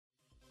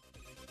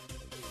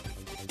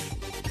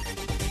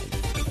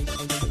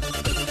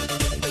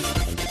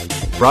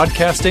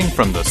broadcasting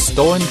from the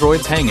Stolen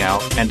Droids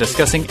Hangout and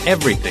discussing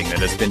everything that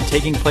has been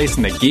taking place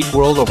in the geek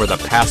world over the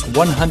past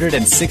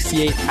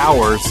 168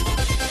 hours.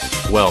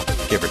 Well,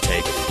 give or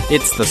take.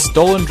 It's the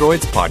Stolen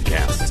Droids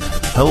Podcast.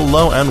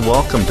 Hello and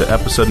welcome to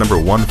episode number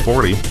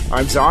 140.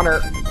 I'm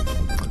Zoner.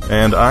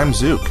 And I'm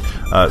Zook.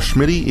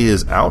 Schmitty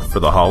is out for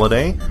the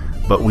holiday,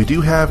 but we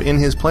do have in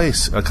his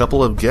place a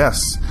couple of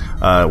guests.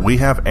 We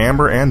have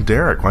Amber and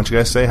Derek. Why don't you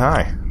guys say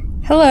hi?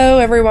 Hello,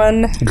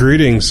 everyone.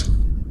 Greetings.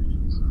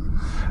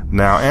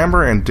 Now,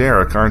 Amber and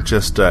Derek aren't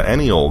just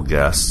any old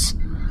guests.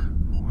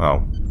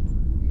 Well,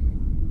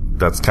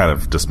 that's kind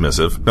of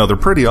dismissive. No, they're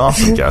pretty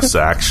awesome guests,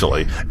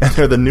 actually. And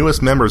they're the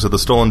newest members of the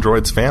Stolen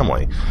Droids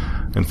family.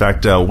 In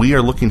fact, we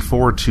are looking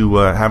forward to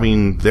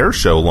having their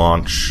show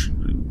launch.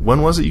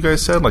 When was it you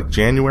guys said? Like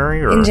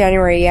January? Or? In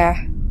January, yeah.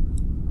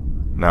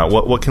 Now,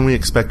 what can we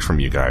expect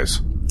from you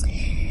guys?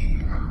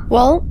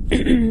 Well,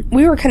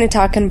 we were kind of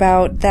talking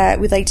about that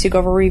we'd like to go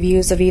over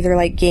reviews of either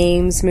like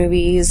games,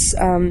 movies.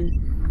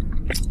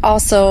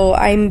 Also,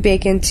 I'm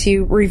big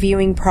into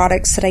reviewing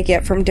products that I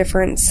get from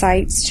different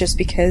sites just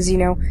because, you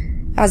know,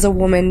 as a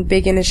woman,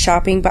 big into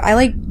shopping. But I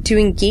like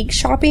doing geek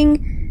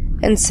shopping,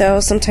 and so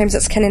sometimes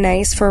it's kind of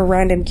nice for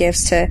random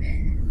gifts to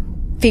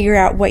figure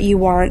out what you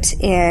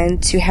want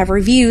and to have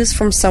reviews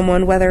from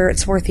someone, whether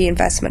it's worth the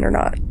investment or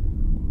not.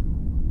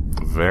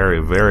 Very,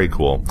 very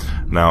cool.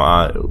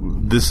 Now,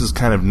 this is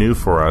kind of new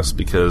for us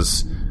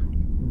because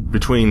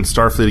between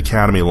Starfleet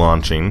Academy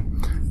launching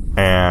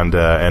and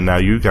now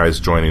you guys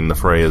joining the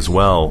fray as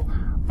well,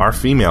 our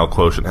female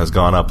quotient has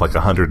gone up like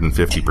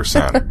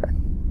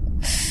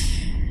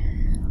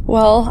 150%.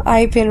 Well,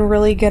 I've been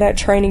really good at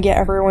trying to get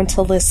everyone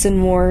to listen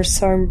more,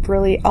 so I'm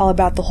really all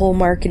about the whole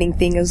marketing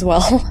thing as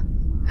well.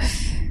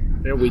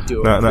 Yeah, we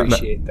do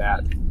appreciate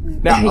that.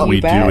 Now, we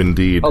do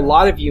indeed. A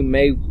lot of you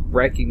may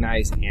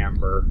recognize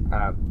Amber.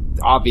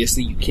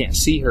 Obviously, you can't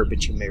see her,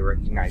 but you may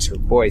recognize her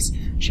voice.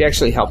 She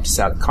actually helped us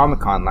out at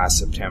Comic-Con last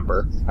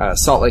September,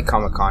 Salt Lake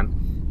Comic-Con.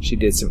 She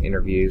did some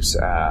interviews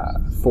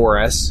for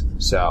us,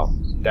 so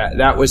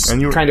that was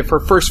kind of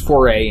her first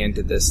foray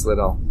into this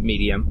little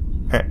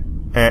medium.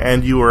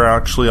 And you were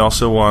actually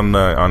also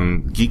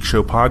on Geek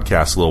Show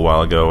Podcast a little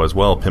while ago as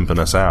well, pimping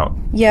us out.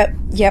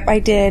 Yep, I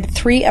did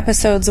 3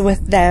 episodes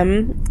with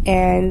them,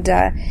 and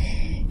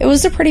it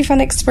was a pretty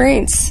fun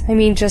experience. I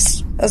mean,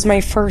 just as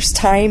my first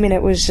time, and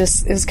it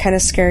was kind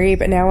of scary,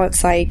 but now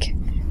it's like,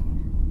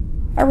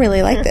 I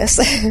really like this.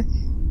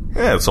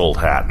 Yeah, it's old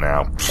hat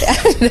now.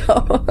 I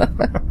know.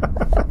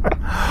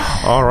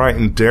 All right,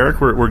 and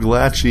Derek, we're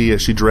glad she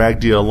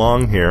dragged you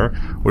along here.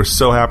 We're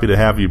so happy to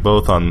have you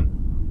both on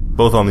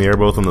the air,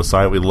 both on the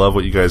site. We love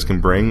what you guys can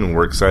bring, and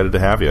we're excited to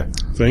have you.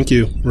 Thank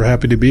you. We're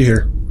happy to be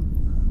here.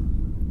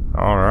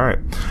 All right.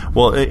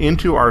 Well,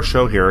 into our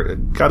show here,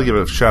 got to give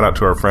a shout out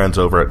to our friends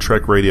over at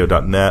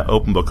TrekRadio.net,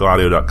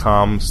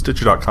 OpenBookAudio.com,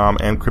 Stitcher.com,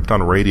 and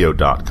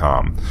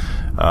KryptonRadio.com.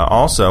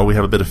 Also, we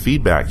have a bit of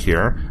feedback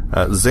here.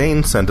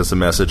 Zane sent us a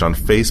message on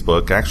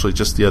Facebook, actually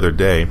just the other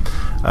day.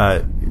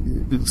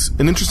 It's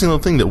an interesting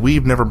little thing that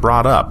we've never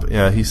brought up.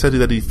 He said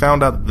that he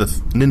found out that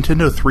the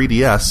Nintendo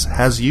 3DS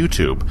has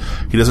YouTube.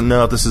 He doesn't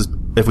know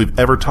if we've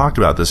ever talked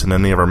about this in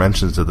any of our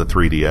mentions of the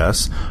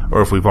 3DS,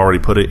 or if we've already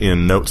put it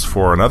in notes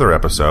for another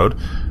episode.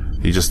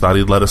 He just thought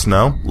he'd let us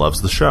know.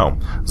 Loves the show.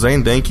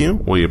 Zane, thank you.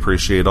 We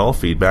appreciate all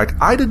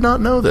feedback. I did not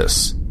know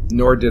this.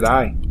 Nor did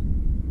I.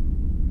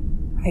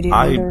 I didn't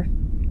either.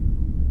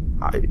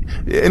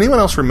 Anyone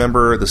else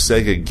remember the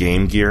Sega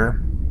Game Gear?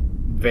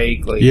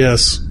 Vaguely.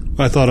 Yes.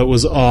 I thought it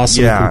was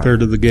awesome compared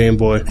to the Game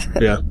Boy.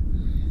 Yeah.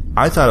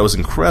 I thought it was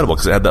incredible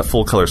because it had that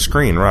full color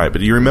screen, right?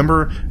 But do you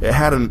remember it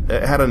had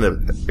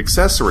an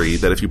accessory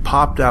that if you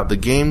popped out the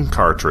game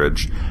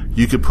cartridge,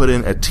 you could put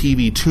in a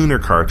TV tuner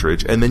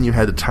cartridge, and then you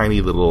had a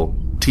tiny little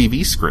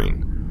TV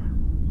screen,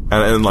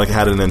 and like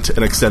had an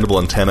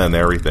extendable antenna and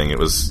everything. It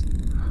was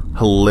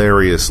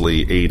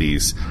hilariously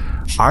 80s.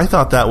 I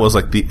thought that was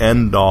like the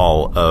end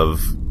all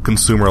of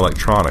consumer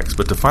electronics,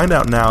 but to find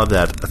out now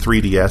that a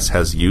 3DS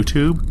has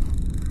YouTube,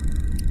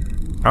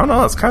 I don't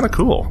know, that's kind of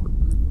cool.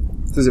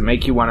 Does it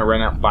make you want to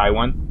run out and buy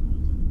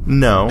one?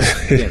 No.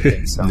 Didn't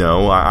think so.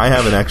 No, I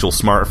have an actual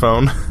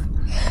smartphone.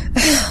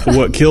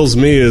 What kills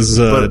me is,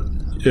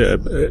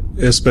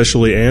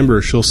 especially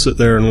Amber, she'll sit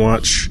there and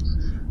watch,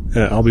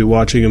 I'll be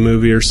watching a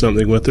movie or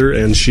something with her,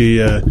 and she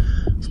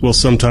will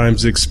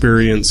sometimes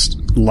experience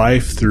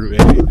life through a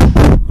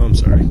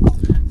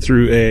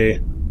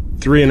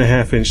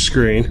 3.5-inch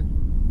screen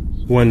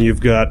when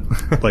you've got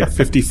like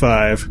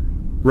 55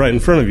 right in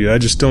front of you. I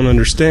just don't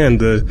understand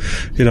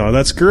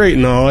that's great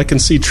and all. I can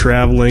see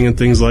traveling and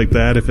things like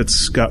that if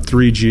it's got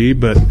 3G,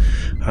 but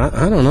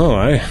I don't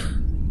know.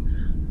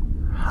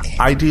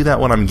 I do that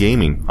when I'm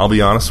gaming. I'll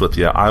be honest with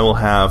you. I will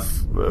have,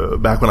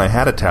 back when I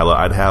had a tablet,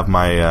 I'd have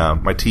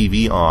my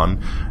TV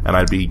on and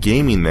I'd be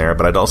gaming there,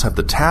 but I'd also have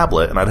the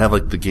tablet and I'd have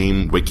like the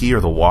game wiki or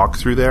the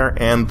walkthrough there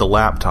and the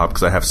laptop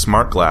because I have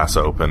Smart Glass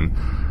open.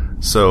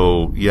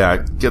 So yeah,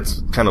 it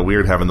gets kind of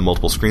weird having the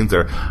multiple screens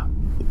there.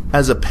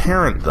 As a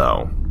parent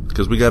though,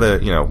 because we gotta,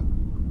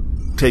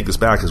 take this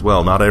back as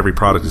well. Not every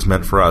product is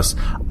meant for us.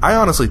 I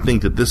honestly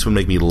think that this would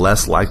make me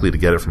less likely to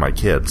get it for my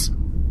kids.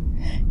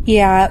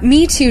 Yeah,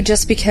 me too,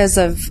 just because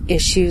of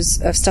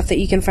issues of stuff that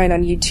you can find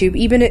on YouTube.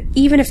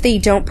 Even if they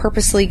don't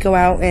purposely go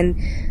out and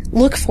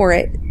look for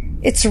it,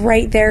 it's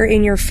right there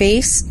in your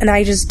face, and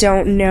I just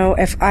don't know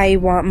if I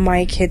want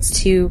my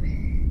kids to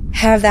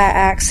have that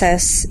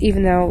access,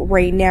 even though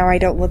right now I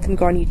don't let them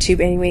go on YouTube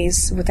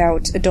anyways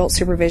without adult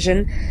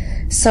supervision.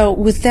 So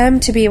with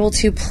them to be able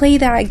to play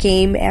that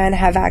game and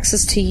have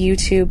access to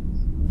YouTube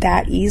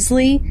that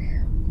easily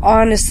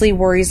honestly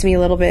worries me a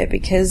little bit,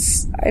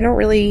 because I don't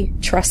really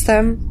trust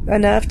them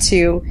enough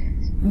to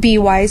be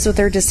wise with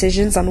their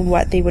decisions on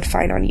what they would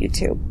find on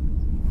YouTube.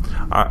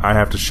 I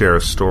have to share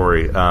a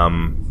story.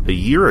 A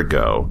year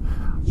ago,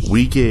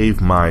 we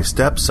gave my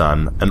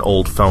stepson an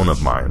old phone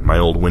of mine, my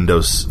old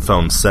Windows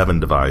Phone 7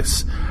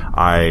 device.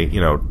 I,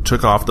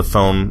 took off the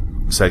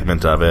phone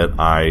segment of it.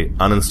 I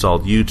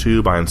uninstalled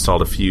YouTube. I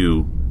installed a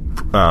few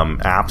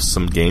apps,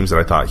 some games that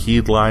I thought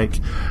he'd like.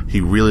 He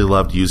really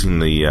loved using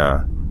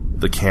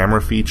the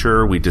camera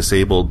feature. We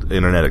disabled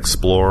Internet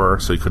Explorer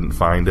so he couldn't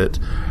find it.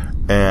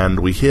 And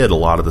we hid a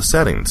lot of the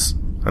settings.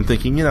 I'm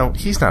thinking,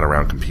 he's not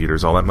around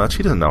computers all that much.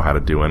 He doesn't know how to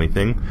do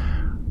anything.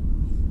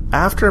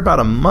 After about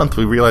a month,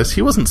 we realized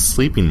he wasn't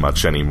sleeping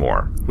much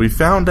anymore. We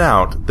found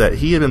out that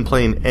he had been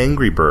playing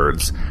Angry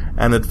Birds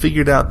and had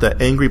figured out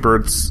that Angry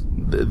Birds,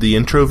 the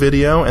intro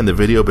video and the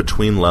video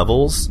between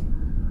levels,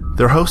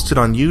 they're hosted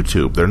on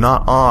YouTube. They're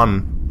not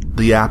on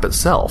the app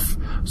itself.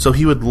 So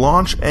he would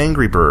launch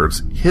Angry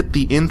Birds, hit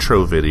the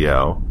intro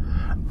video,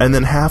 and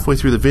then halfway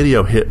through the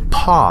video hit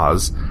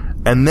pause,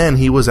 and then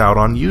he was out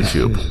on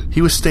YouTube.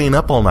 He was staying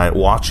up all night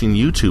watching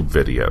YouTube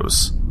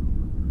videos.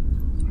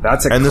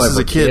 That's a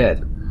clever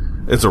kid.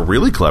 It's a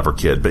really clever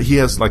kid, but he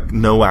has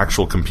no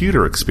actual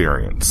computer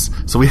experience.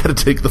 So we had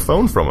to take the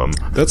phone from him.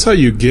 That's how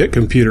you get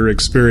computer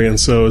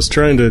experience, though, is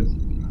trying to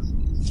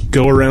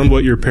go around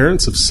what your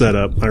parents have set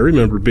up. I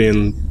remember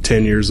being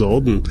 10 years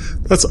old, and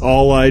that's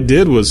all I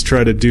did was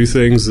try to do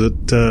things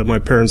that my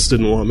parents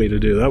didn't want me to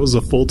do. That was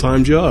a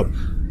full-time job.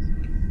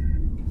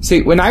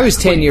 See, when I was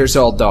 10 years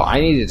old, though, I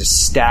needed a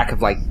stack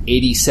of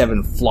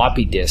 87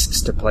 floppy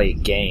disks to play a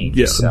game.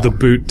 Yeah, so. The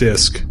boot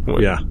disk.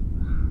 Yeah.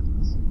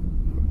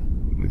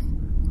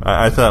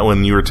 I thought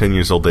when you were 10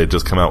 years old, they'd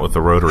just come out with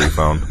the rotary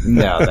phone.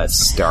 No, that's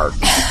Stark.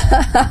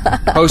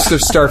 Host of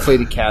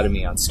Starfleet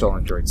Academy on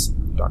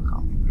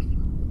StolenDroids.com.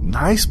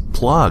 Nice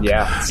plug.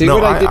 Yeah. See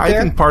what I did there?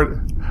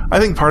 I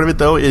think part of it,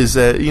 though, is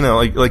that,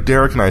 like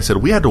Derek and I said,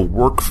 we had to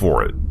work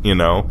for it,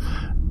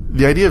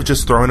 The idea of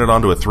just throwing it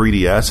onto a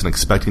 3DS and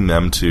expecting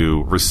them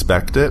to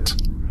respect it,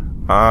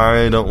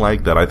 I don't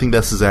like that. I think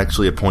this is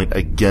actually a point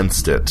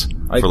against it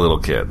for little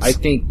kids. I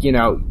think,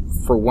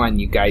 for one,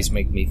 you guys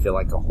make me feel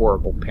like a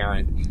horrible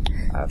parent.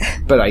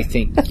 But I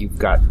think you've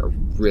got a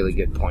really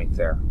good point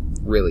there.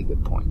 Really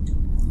good point.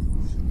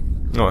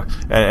 Oh,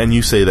 and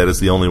you say that as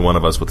the only one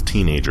of us with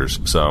teenagers,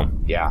 so...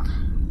 Yeah.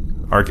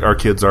 Our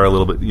kids are a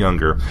little bit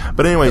younger.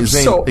 But anyway,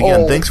 Zane, so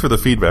again, old. Thanks for the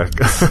feedback.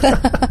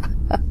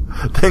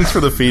 Thanks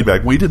for the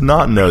feedback. We did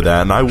not know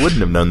that, and I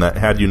wouldn't have known that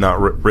had you not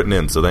written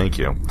in, so thank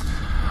you.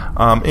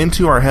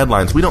 Into our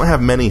headlines. We don't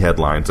have many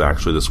headlines,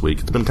 actually, this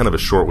week. It's been kind of a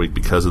short week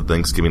because of the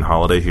Thanksgiving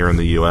holiday here in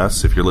the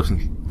U.S. If you're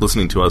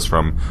listening to us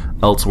from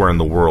elsewhere in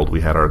the world,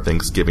 we had our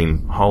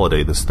Thanksgiving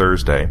holiday this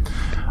Thursday.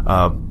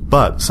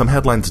 But some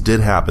headlines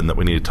did happen that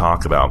we need to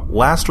talk about.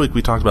 Last week,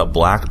 we talked about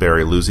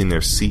BlackBerry losing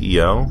their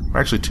CEO,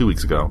 actually 2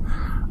 weeks ago,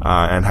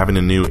 and having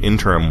a new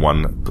interim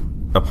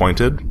one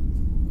appointed.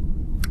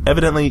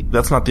 Evidently,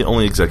 that's not the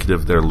only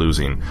executive they're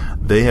losing.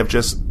 They have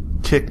just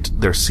kicked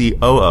their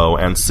COO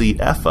and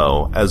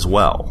CFO as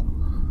well.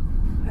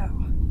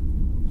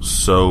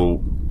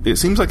 So it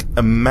seems like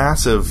a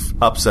massive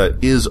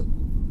upset is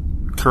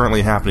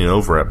currently happening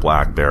over at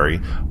BlackBerry.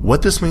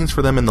 What this means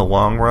for them in the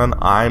long run,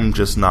 I'm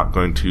just not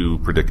going to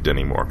predict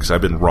anymore, because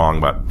I've been wrong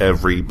about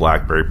every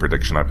BlackBerry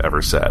prediction I've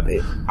ever said.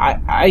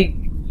 I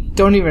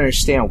don't even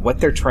understand what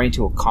they're trying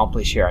to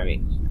accomplish here. I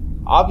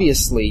mean,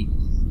 obviously,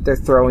 they're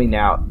throwing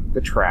out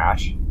the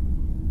trash,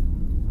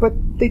 but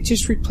they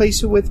just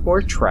replace it with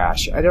more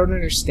trash. I don't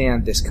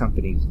understand this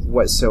company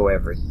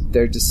whatsoever.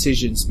 Their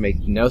decisions make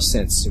no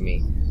sense to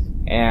me,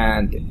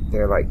 and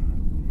they're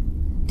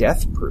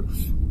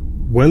death-proof.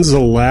 When's the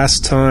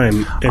last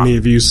time any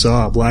of you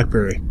saw a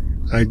BlackBerry?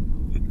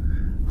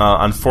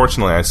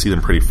 Unfortunately, I see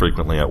them pretty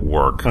frequently at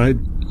work.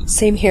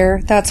 Same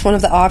here. That's one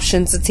of the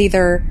options. It's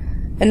either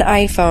an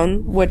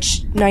iPhone,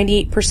 which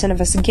 98% of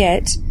us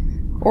get,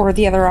 or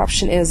the other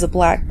option is a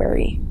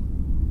BlackBerry.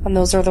 And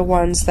those are the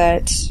ones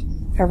that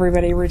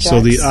everybody rejects. So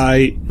the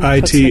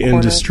IT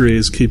industry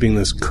is keeping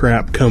this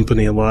crap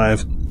company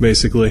alive,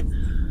 basically.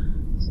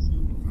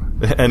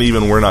 And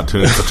even we're not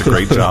doing such a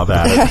great job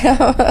at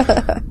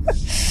it.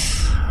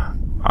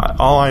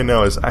 All I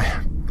know is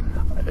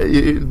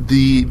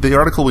the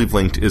article we've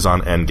linked is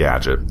on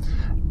Engadget,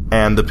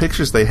 and the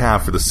pictures they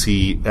have for the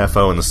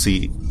CFO and the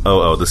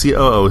COO. The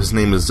COO, his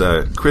name is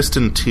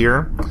Kristen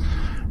Tier.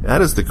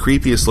 That is the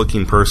creepiest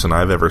looking person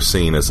I've ever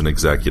seen as an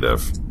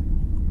executive.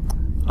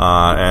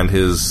 and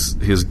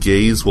his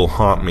gaze will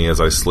haunt me as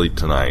I sleep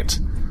tonight.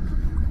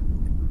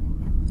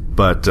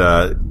 But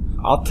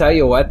I'll tell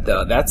you what,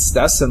 though, that's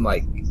some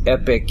like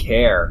epic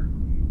hair.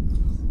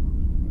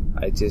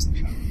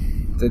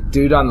 The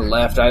dude on the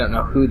left, I don't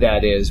know who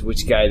that is,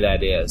 which guy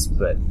that is,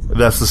 but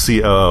that's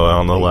the COO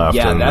on the left.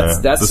 Yeah, and that's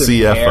the some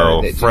CFO.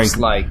 hair that Frank, just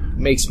like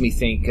makes me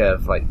think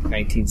of like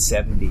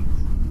 1970.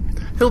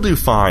 He'll do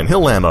fine.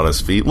 He'll land on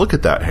his feet. Look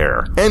at that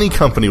hair. Any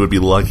company would be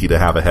lucky to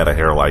have a head of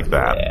hair like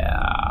that.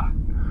 Yeah.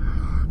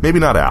 Maybe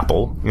not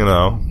Apple, you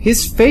know.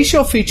 His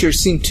facial features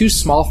seem too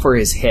small for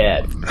his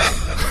head.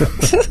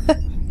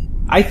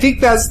 I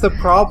think that's the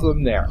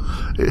problem there.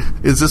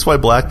 Is this why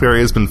BlackBerry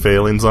has been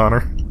failing,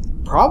 Zonner?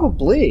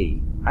 Probably.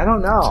 I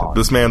don't know.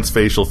 This man's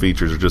facial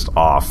features are just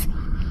off.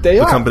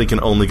 The company can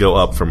only go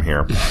up from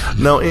here.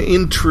 No,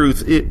 in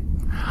truth, it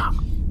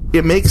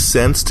makes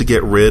sense to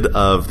get rid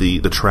of the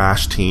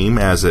trash team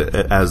as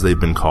they've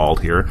been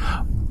called here.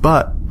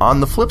 But on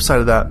the flip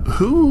side of that,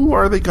 who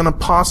are they going to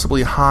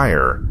possibly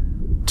hire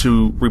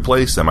to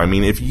replace them? I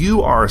mean, if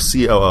you are a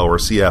COO or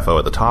CFO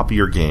at the top of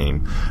your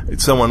game,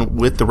 it's someone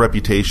with the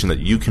reputation that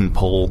you can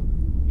pull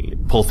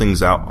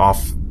things out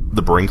off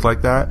the brink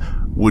like that,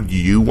 would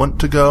you want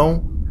to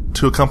go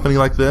to a company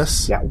like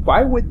this? Yeah,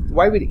 why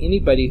would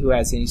anybody who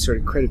has any sort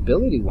of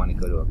credibility want to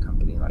go to a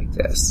company like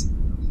this?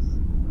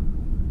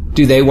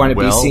 Do they want to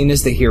be seen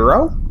as the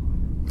hero?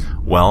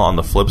 Well, on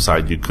the flip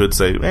side, you could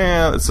say,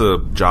 it's a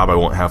job I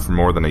won't have for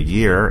more than a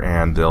year,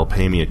 and they'll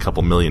pay me a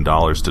couple $1 million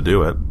to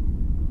do it.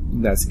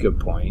 That's a good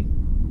point.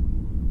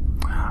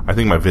 I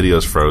think my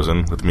video's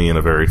frozen with me in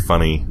a very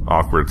funny,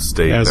 awkward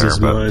state as there. Is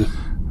mine.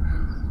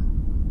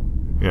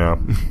 Yeah.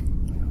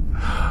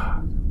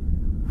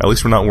 At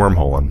least we're not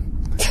wormholing.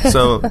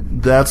 So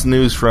that's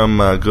news from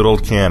good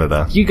old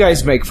Canada. You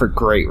guys make for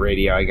great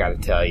radio, I gotta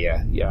tell you.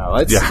 Yeah,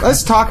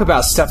 let's talk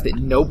about stuff that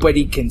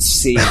nobody can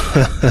see.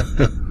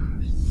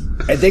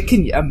 And they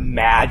can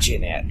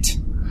imagine it.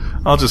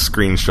 I'll just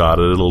screenshot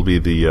it. It'll be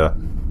the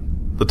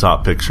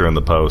top picture in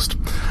the post.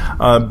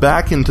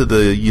 Back into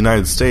the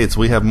United States,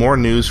 we have more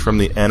news from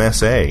the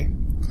NSA.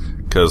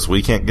 Because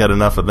we can't get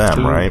enough of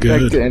them, right?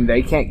 Good. And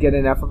they can't get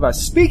enough of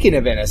us. Speaking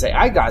of NSA,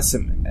 I got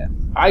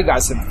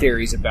some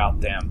theories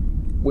about them.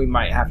 We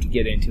might have to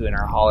get into in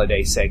our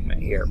holiday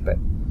segment here, but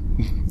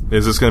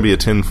is this going to be a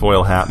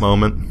tinfoil hat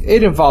moment?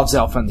 It involves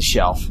Elf on the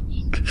Shelf.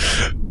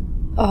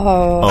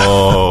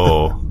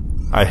 Oh,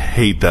 I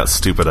hate that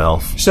stupid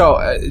elf.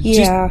 So,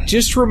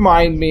 just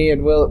remind me,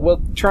 and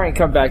we'll try and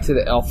come back to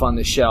the Elf on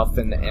the Shelf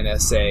and the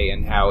NSA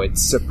and how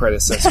it's a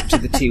predecessor to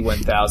the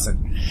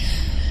T-1000.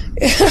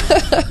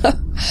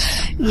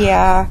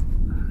 Yeah.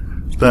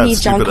 That need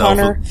John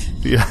Connor.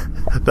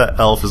 That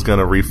elf is going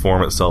to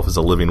reform itself as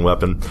a living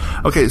weapon.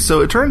 Okay,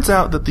 so it turns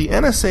out that the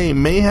NSA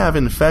may have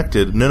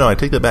infected, I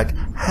take that back,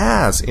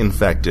 has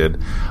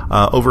infected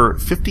over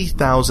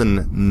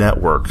 50,000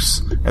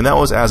 networks. And that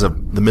was as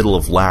of the middle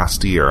of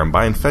last year. And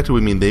by infected,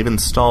 we mean they've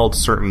installed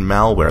certain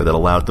malware that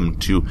allowed them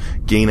to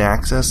gain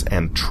access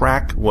and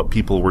track what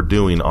people were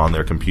doing on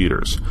their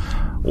computers.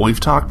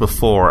 We've talked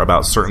before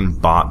about certain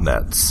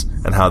botnets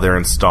and how they're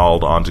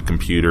installed onto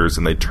computers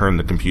and they turn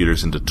the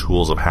computers into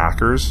tools of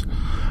hackers.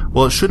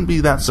 Well, it shouldn't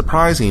be that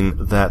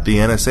surprising that the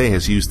NSA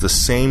has used the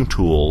same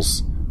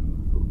tools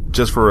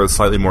just for a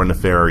slightly more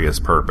nefarious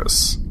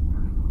purpose.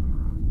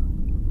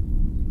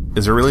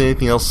 Is there really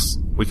anything else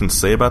we can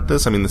say about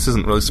this? I mean, this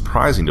isn't really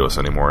surprising to us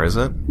anymore, is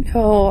it?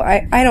 No,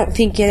 I don't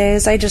think it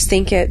is. I just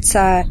think it's,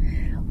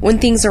 when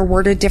things are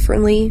worded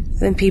differently,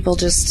 then people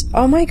just,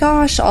 oh my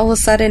gosh, all of a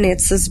sudden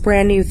it's this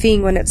brand new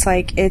thing when it's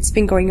like, it's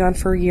been going on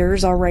for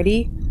years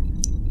already.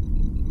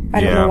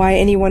 I don't know why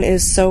anyone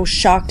is so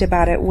shocked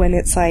about it when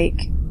it's like,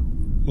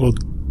 well,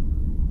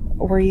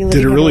 were you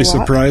did it really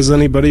surprise surprise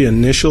anybody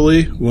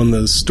initially when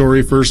the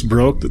story first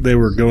broke that they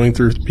were going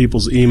through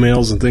people's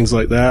emails and things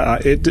like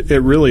that? It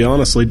really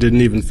honestly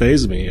didn't even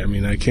faze me. I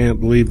mean, I can't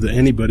believe that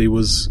anybody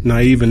was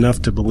naive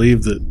enough to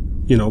believe that,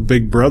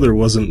 Big Brother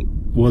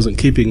wasn't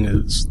keeping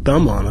its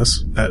thumb on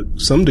us at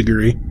some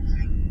degree.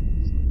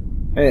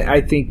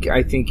 I think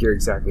you're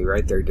exactly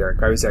right there,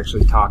 Derek. I was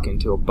actually talking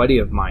to a buddy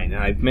of mine,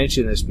 and I've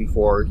mentioned this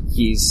before.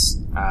 He's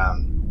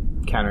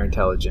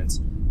counterintelligence,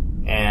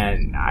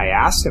 and I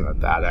asked him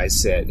about it. I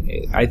said,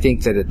 I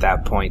think that at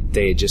that point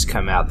they had just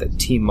come out that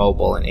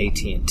T-Mobile and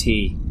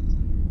AT&T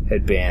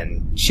had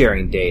been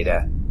sharing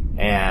data,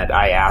 and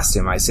I asked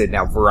him. I said,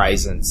 now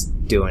Verizon's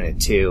doing it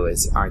too,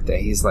 aren't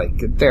they? He's like,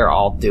 they're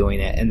all doing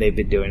it, and they've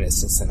been doing it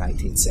since the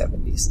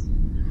 1970s.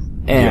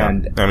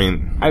 And I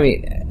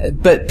mean,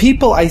 but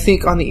people, I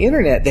think, on the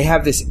internet, they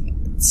have this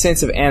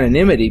sense of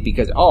anonymity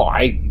because,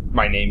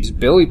 my name's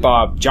Billy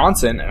Bob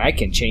Johnson, and I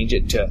can change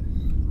it to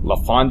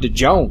LaFonda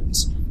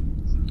Jones.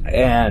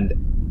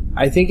 And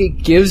I think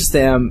it gives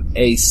them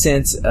a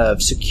sense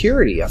of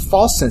security, a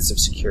false sense of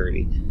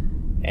security.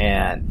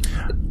 And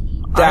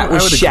that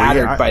was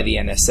shattered by the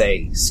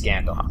NSA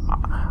scandal.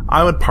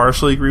 I would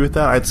partially agree with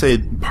that. I'd say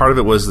part of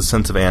it was the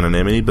sense of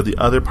anonymity, but the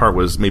other part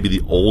was maybe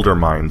the older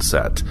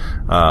mindset.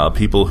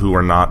 People who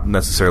are not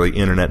necessarily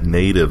internet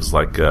natives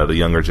like the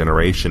younger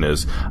generation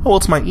is, oh, well,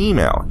 it's my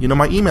email. You know,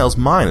 my email's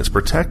mine. It's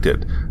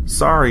protected.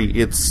 Sorry,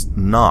 it's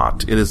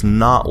not. It is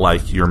not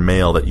like your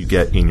mail that you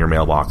get in your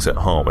mailbox at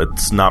home.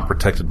 It's not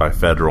protected by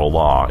federal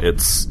law.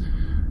 It's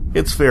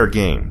fair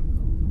game.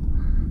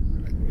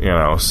 You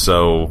know,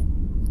 so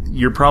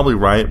you're probably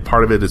right.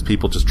 Part of it is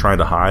people just trying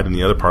to hide, and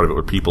the other part of it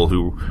were people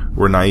who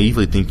were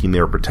naively thinking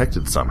they were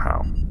protected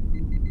somehow.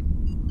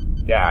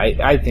 Yeah,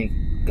 I think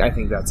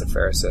that's a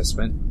fair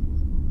assessment.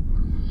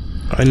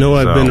 I know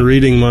I've been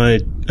reading my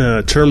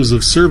terms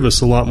of service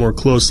a lot more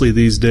closely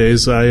these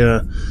days.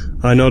 I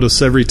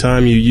notice every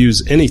time you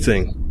use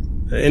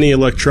anything, any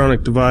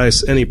electronic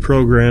device, any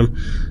program,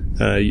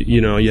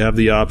 you have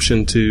the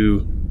option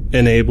to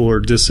enable or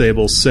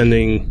disable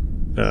sending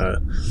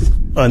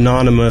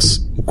anonymous,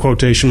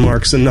 quotation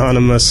marks,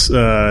 anonymous,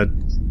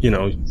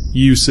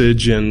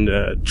 usage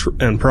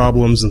and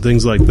problems and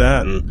things like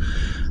that. And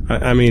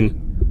I mean,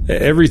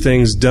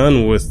 everything's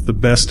done with the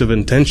best of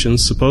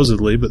intentions,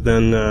 supposedly, but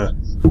then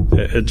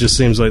it just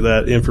seems like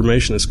that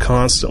information is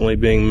constantly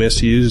being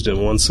misused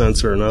in one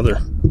sense or another.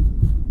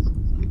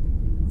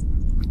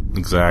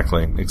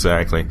 Exactly.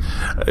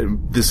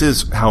 This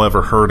is,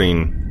 however,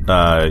 hurting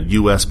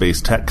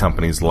U.S.-based tech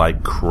companies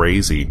like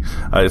crazy.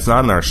 It's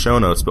not in our show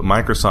notes, but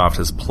Microsoft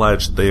has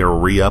pledged they are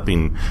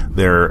re-upping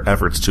their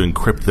efforts to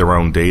encrypt their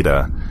own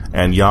data.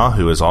 And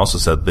Yahoo has also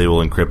said they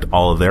will encrypt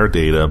all of their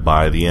data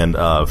by the end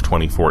of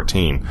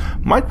 2014.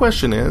 My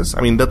question is,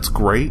 I mean, that's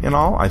great and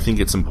all. I think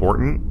it's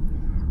important.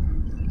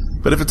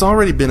 But if it's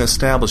already been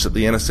established that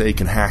the NSA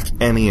can hack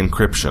any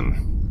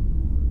encryption,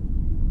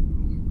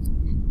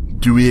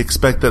 do we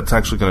expect that's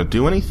actually going to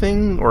do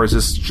anything, or is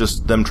this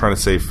just them trying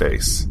to save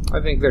face? I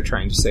think they're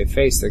trying to save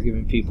face. They're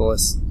giving people a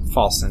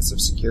false sense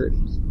of security.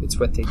 It's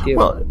what they do.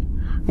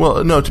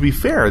 Well, no, to be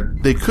fair,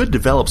 they could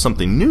develop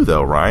something new,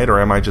 though, right? Or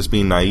am I just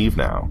being naive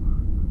now?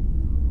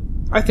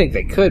 I think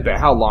they could, but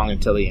how long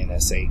until the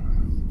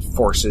NSA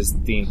forces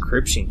the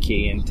encryption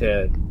key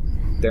into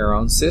their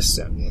own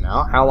system, you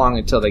know? How long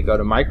until they go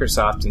to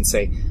Microsoft and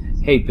say,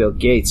 hey, Bill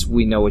Gates,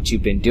 we know what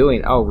you've been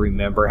doing. Oh,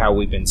 remember how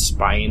we've been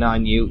spying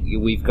on you?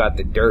 We've got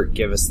the dirt.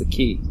 Give us the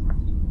key.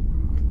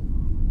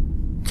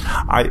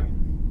 I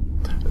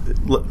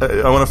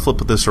want to flip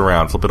this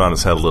around, flip it on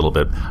its head a little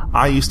bit.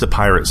 I used to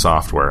pirate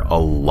software a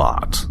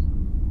lot.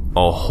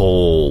 A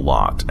whole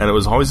lot. And it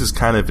was always this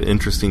kind of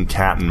interesting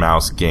cat and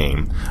mouse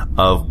game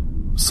of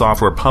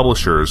software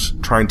publishers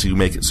trying to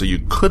make it so you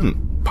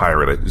couldn't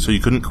pirate it, so you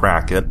couldn't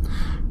crack it,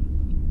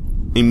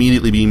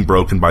 immediately being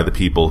broken by the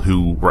people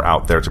who were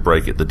out there to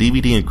break it. The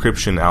DVD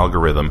encryption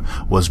algorithm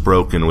was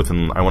broken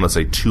within, I want to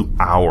say, 2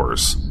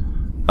 hours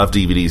of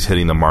DVDs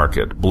hitting the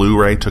market.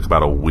 Blu-ray took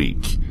about a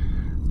week.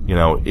 You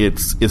know,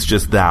 it's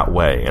just that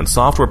way. And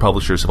software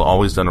publishers have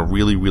always done a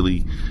really,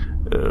 really,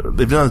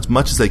 they've done as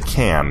much as they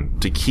can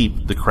to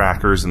keep the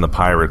crackers and the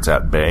pirates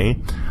at bay.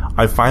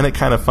 I find it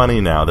kind of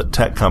funny now that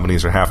tech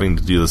companies are having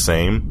to do the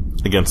same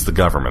against the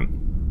government.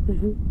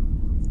 Mm-hmm.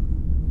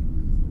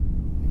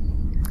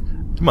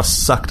 It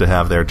must suck to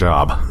have their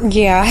job.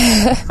 Yeah.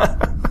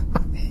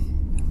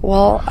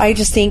 Well, I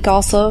just think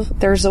also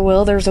there's a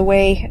will, there's a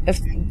way. If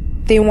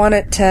they want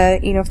it to,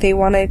 if they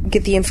want to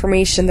get the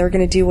information, they're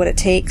going to do what it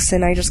takes.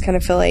 And I just kind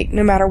of feel like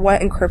no matter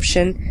what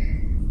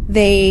encryption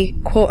they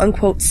quote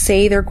unquote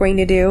say they're going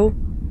to do,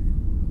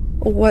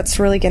 what's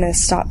really going to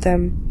stop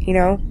them?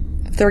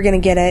 If they're going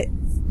to get it,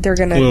 they're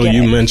going to get it. Well,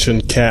 you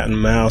mentioned cat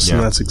and mouse, and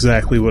that's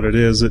exactly what it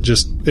is. It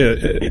just,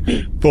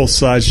 both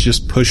sides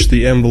just push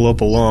the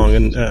envelope along,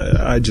 and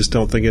I just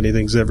don't think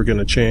anything's ever going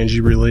to change.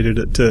 You related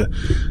it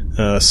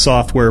to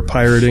software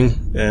pirating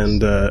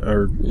and,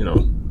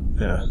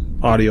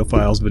 audio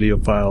files, video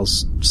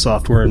files,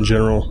 software in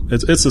general.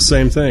 It's the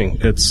same thing.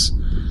 It's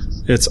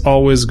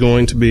always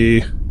going to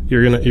be,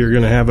 you're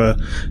gonna have a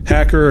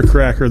hacker or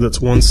cracker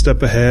that's one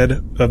step ahead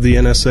of the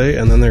NSA,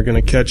 and then they're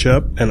gonna catch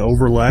up and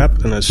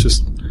overlap, and it's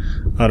just,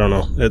 I don't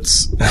know.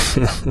 It's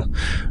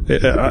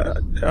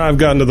I've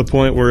gotten to the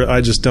point where I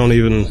just don't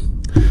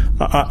even.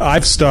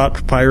 I've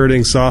stopped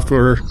pirating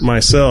software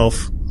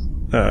myself,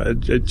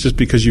 just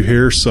because you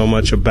hear so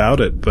much about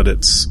it. But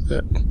it's.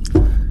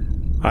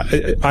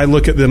 I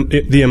look at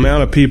the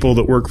amount of people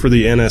that work for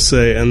the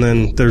NSA, and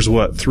then there's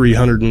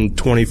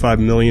 325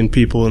 million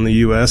people in the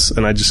U.S.,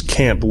 and I just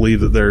can't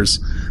believe that there's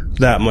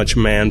that much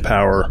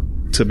manpower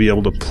to be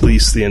able to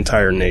police the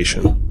entire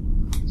nation.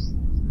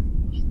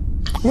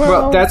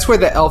 Well, that's where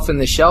the Elf in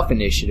the Shelf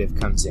initiative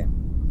comes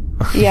in.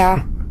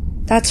 Yeah,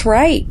 that's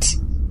right.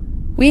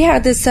 We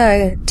had this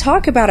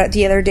talk about it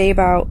the other day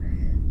about,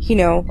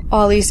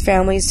 all these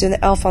families doing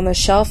the Elf on the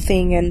Shelf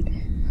thing, and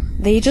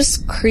they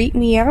just creep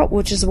me out,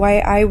 which is why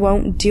I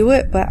won't do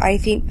it, but I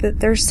think that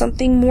there's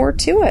something more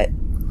to it.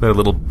 Their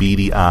little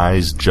beady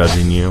eyes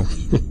judging you.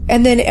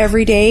 And then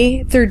every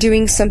day they're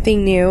doing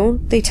something new.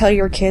 They tell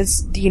your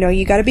kids,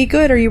 you gotta be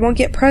good or you won't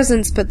get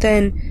presents, but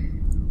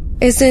then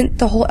isn't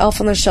the whole Elf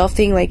on the Shelf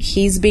thing like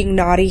he's being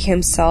naughty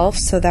himself,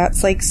 so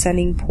that's like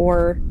sending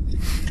poor...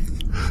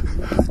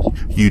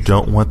 You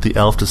don't want the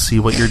elf to see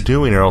what you're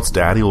doing, or else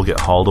Daddy will get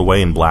hauled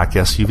away in black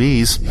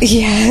SUVs.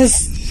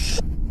 Yes.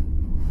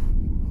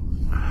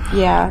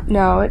 Yeah,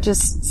 no, it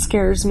just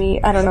scares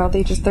me. I don't know,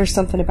 there's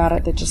something about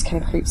it that just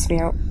kind of creeps me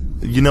out.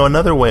 You know,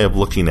 another way of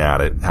looking at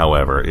it,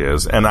 however,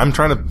 is, and I'm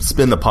trying to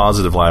spin the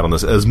positive light on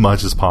this as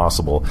much as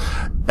possible,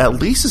 at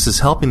least this is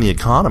helping the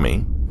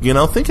economy. You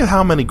know, think of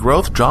how many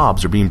growth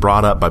jobs are being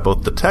brought up by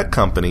both the tech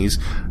companies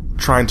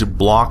trying to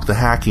block the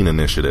hacking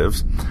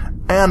initiatives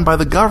and by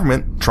the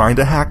government trying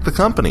to hack the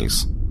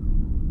companies.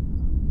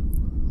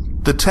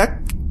 The tech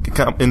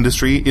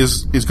industry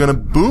is going to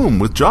boom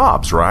with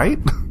jobs, right?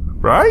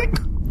 Right?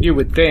 You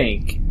would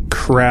think.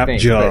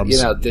 Jobs. But,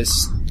 you know,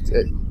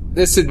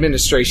 this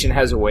administration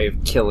has a way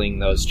of killing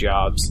those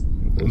jobs.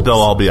 They'll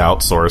all be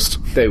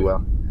outsourced. They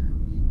will.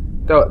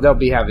 They'll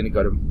be having to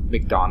go to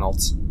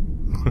McDonald's.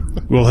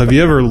 Well, have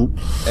you ever...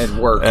 And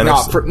work. And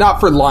not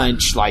for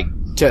lunch, like,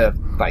 to,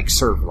 like,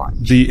 serve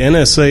lunch. The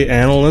NSA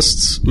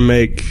analysts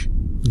make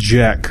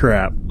jack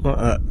crap.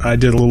 I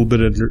did a little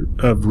bit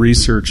of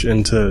research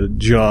into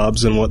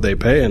jobs and what they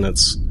pay, and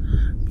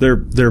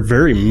they're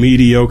very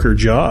mediocre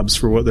jobs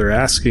for what they're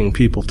asking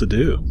people to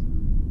do.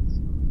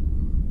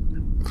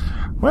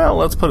 Well,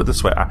 let's put it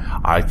this way.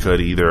 I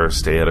could either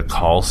stay at a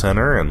call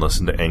center and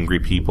listen to angry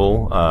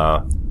people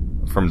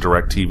from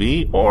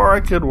DirecTV, or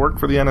I could work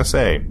for the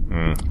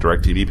NSA.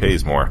 DirecTV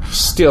pays more.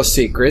 Steal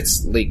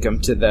secrets, leak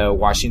them to the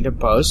Washington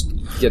Post,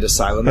 get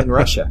asylum in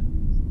Russia.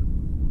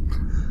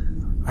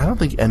 I don't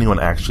think anyone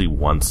actually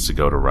wants to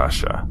go to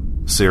Russia.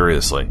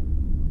 Seriously.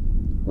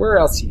 Where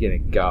else are you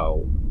going to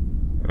go?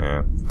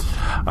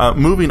 Yeah.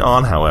 Moving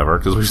on, however,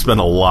 because we've spent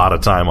a lot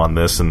of time on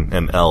this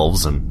and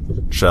elves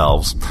and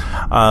shelves.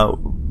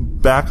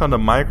 Back onto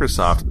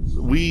Microsoft.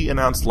 We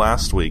announced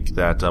last week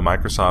that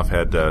Microsoft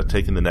had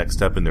taken the next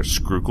step in their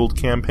Scroogled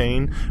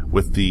campaign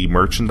with the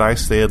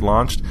merchandise they had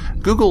launched.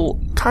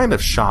 Google kind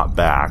of shot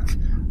back.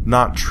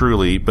 Not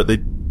truly, but they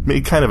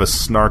made kind of a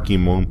snarky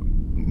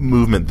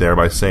movement there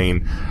by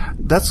saying,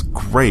 that's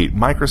great.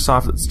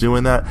 Microsoft is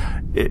doing that.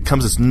 It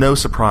comes as no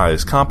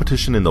surprise.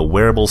 Competition in the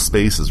wearable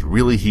space is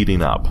really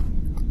heating up.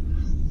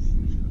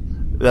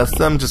 That's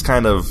them just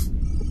kind of,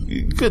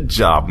 good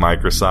job,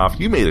 Microsoft.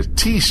 You made a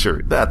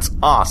t-shirt. That's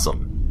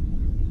awesome.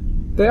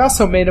 They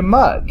also made a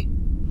mug.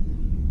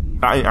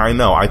 I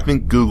know. I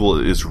think Google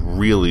is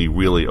really,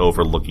 really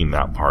overlooking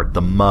that part.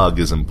 The mug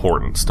is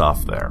important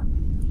stuff there.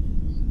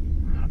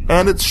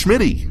 And it's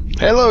Schmitty.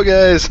 Hello,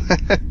 guys.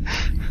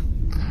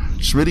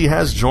 Schmitty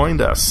has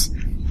joined us.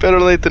 Better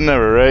late than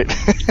never, right?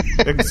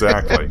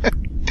 Exactly.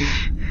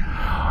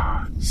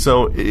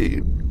 So,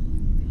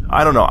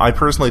 I don't know. I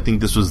personally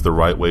think this was the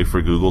right way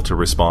for Google to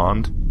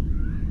respond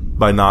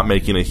by not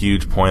making a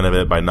huge point of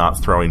it, by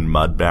not throwing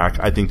mud back.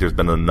 I think there's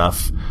been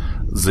enough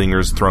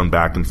zingers thrown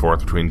back and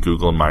forth between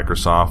Google and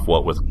Microsoft,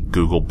 what with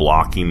Google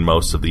blocking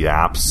most of the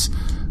apps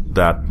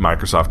that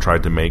Microsoft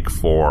tried to make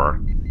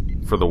for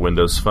the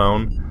Windows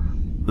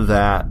Phone,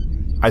 that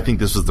I think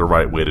this was the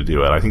right way to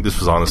do it. I think this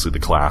was honestly the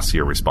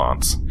classier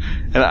response.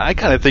 And I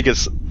kind of think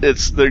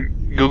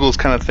Google's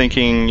kind of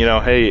thinking, you know,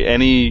 hey,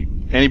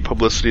 any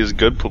publicity is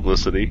good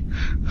publicity.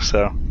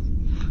 So,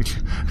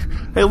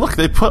 hey, look,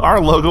 they put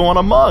our logo on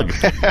a mug.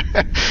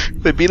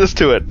 They beat us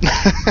to it.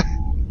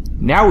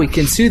 Now we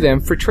can sue them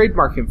for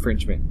trademark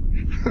infringement.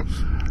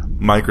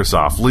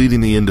 Microsoft leading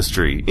the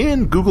industry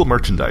in Google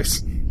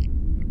merchandise.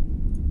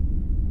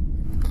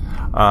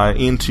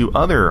 Into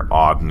other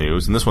odd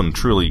news, and this one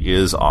truly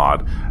is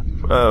odd.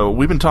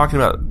 We've been talking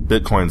about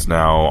Bitcoins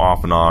now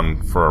off and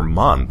on for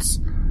months.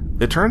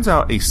 It turns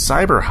out a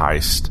cyber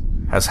heist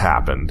has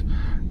happened,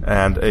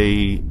 and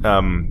a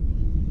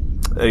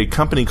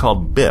company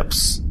called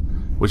Bips,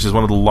 which is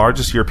one of the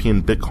largest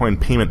European Bitcoin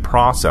payment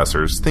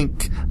processors,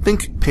 think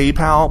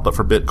PayPal, but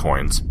for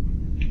Bitcoins,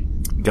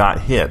 got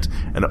hit,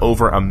 and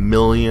over $1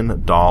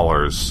 million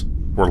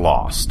were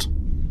lost.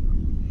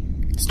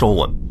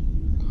 Stolen.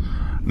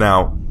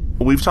 Now,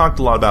 we've talked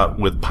a lot about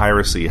with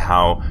piracy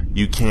how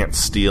you can't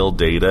steal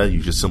data,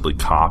 you just simply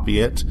copy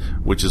it,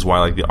 which is why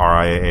like the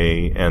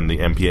RIAA and the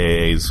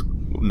MPAA's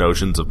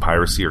notions of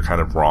piracy are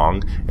kind of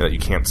wrong, and that you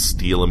can't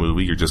steal a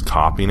movie, you're just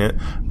copying it.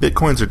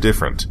 Bitcoins are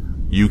different.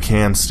 You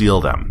can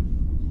steal them.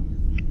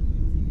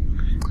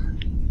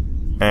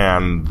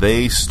 And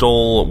they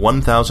stole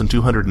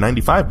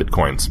 1,295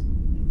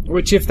 Bitcoins.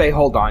 Which if they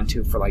hold on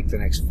to for like the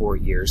next 4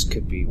 years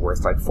could be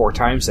worth like 4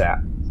 times that.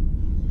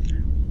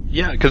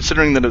 Yeah,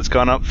 considering that it's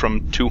gone up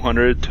from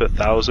 200 to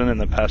 1,000 in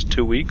the past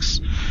 2 weeks.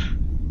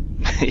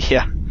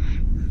 Yeah.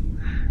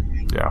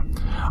 Yeah.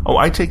 Oh,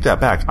 I take that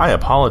back. I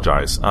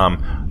apologize.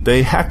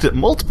 They hacked it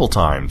multiple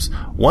times.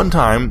 One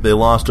time, they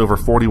lost over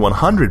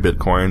 4,100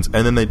 Bitcoins,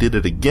 and then they did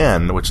it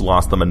again, which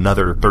lost them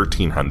another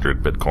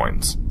 1,300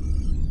 Bitcoins.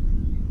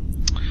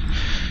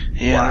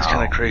 Yeah, wow. That's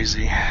kind of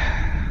crazy.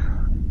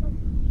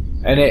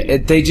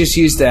 And they just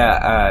used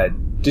a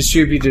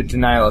distributed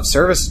denial of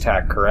service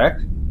attack,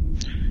 correct?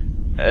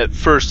 At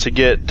first, to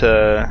get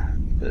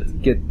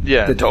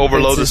to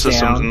overload the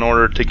systems in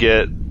order to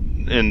get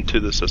into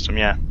the system.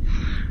 Yeah.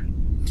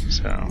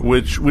 So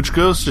which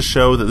goes to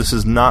show that this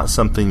is not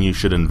something you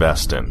should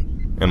invest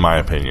in my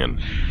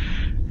opinion.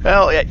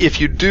 Well,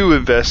 if you do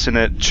invest in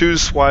it,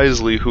 choose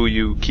wisely who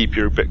you keep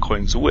your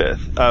bitcoins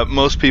with.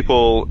 Most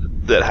people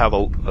that have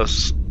a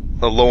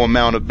low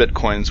amount of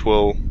bitcoins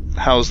will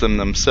house them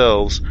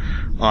themselves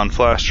on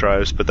flash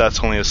drives, but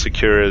that's only as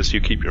secure as you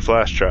keep your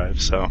flash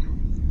drive. So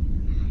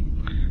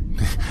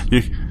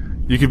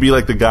you could be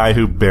like the guy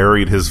who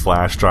buried his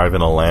flash drive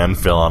in a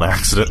landfill on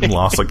accident and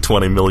lost like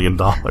 $20 million.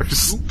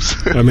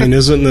 I mean,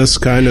 isn't this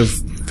kind of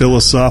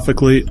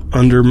philosophically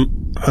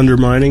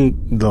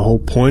undermining the whole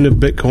point of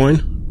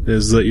Bitcoin?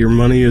 Is that your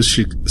money is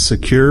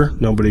secure,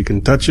 nobody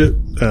can touch it,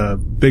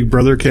 Big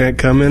Brother can't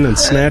come in and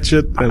snatch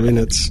it. I mean,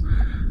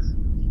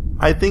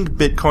 I think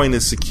Bitcoin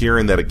is secure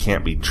in that it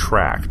can't be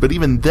tracked, but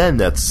even then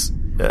that's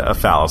a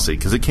fallacy,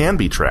 because it can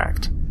be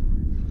tracked.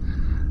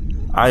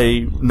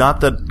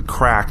 Not that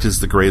Cracked is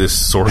the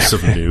greatest source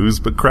of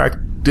news, but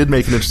Cracked did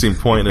make an interesting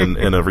point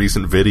in a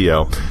recent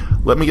video.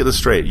 Let me get this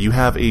straight. You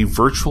have a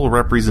virtual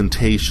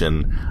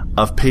representation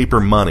of paper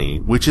money,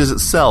 which is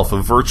itself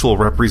a virtual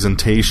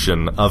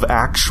representation of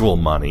actual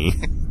money.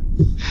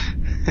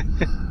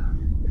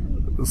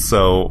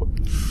 So,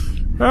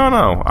 I don't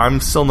know. I'm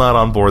still not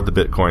on board the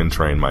Bitcoin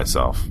train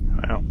myself.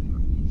 Well,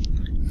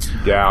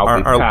 yeah, I'll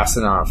be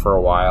passing on it for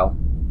a while.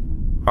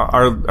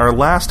 Our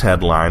last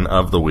headline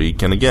of the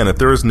week, and again, if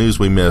there is news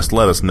we missed,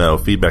 let us know.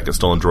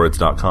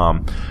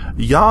 Feedback@stolendroids.com.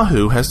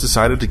 Yahoo has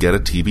decided to get a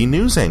TV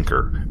news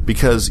anchor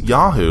because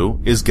Yahoo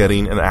is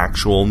getting an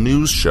actual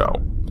news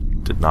show.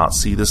 Did not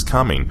see this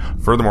coming.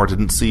 Furthermore,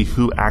 didn't see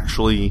who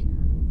actually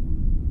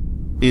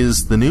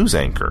is the news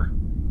anchor.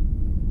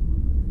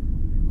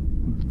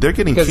 They're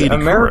getting because Katie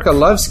America Couric,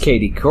 loves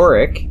Katie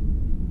Couric,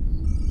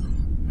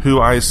 who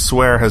I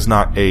swear has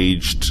not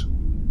aged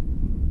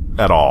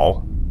at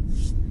all.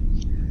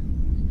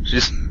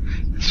 Is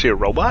she a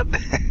robot?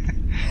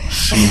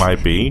 She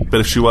might be, but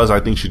if she was, I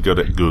think she'd go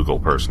to Google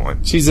personally.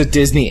 She's a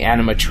Disney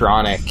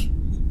animatronic.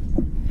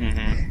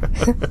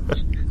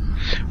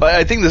 Well,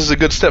 I think this is a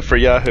good step for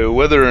Yahoo.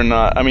 Whether or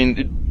not, I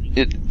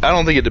mean, I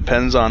don't think it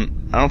depends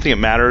on. I don't think it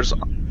matters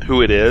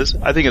who it is.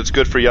 I think it's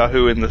good for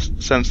Yahoo in the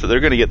sense that they're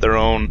going to get their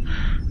own.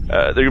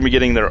 They're going to be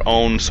getting their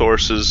own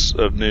sources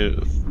of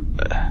news.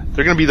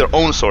 They're going to be their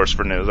own source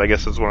for news, I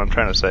guess is what I'm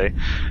trying to say.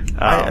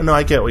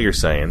 I get what you're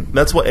saying.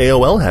 That's what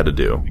AOL had to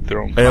do.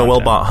 Their own AOL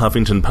content. bought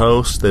Huffington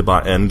Post. They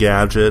bought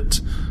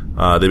Engadget.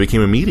 They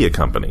became a media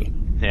company.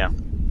 Yeah.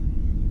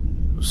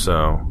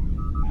 So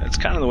that's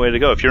kind of the way to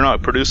go. If you're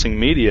not producing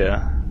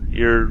media,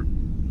 you're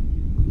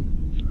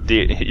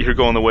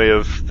going the way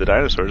of the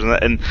dinosaurs.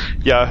 And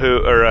Yahoo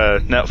or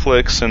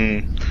Netflix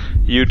and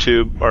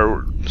YouTube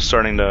are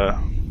starting to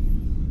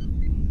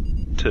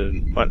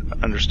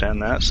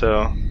understand that.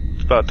 So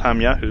it's about time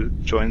Yahoo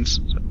joins.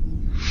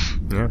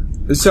 yeah.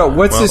 So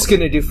what's this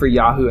going to do for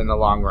Yahoo in the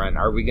long run?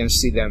 Are we going to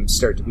see them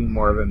start to be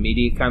more of a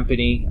media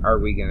company? Are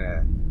we going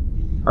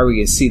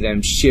to see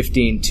them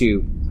shifting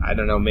to, I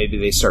don't know, maybe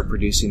they start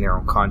producing their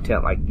own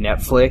content like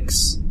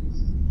Netflix?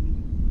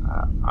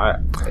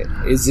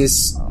 Is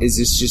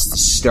this just the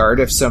start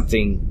of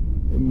something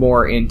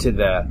more into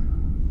the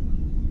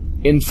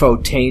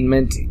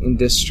infotainment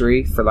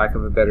industry, for lack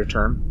of a better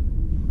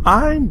term?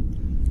 I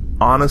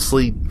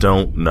honestly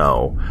don't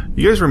know.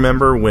 You guys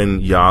remember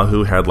when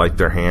Yahoo had like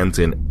their hands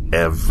in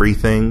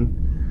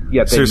everything?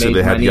 Yeah, they Seriously, made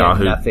they had money Yahoo.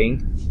 out of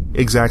nothing.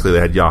 Exactly, they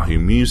had Yahoo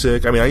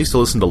Music. I mean, I used to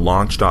listen to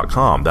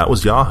Launch.com. That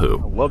was Yahoo.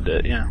 I loved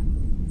it, yeah.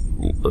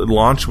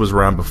 Launch was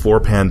around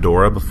before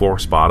Pandora, before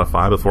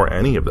Spotify, before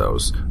any of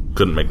those.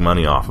 Couldn't make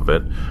money off of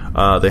it.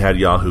 They had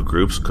Yahoo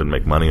Groups, couldn't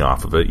make money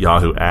off of it.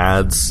 Yahoo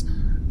Ads,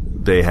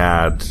 they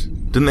had...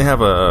 Didn't they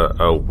have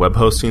a web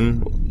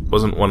hosting?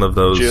 Wasn't one of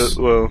those...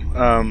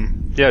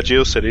 yeah,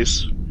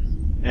 GeoCities.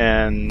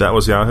 And that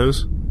was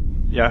Yahoo's?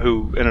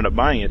 Yahoo ended up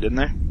buying it, didn't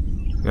they?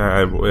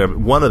 Yeah,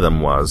 one of them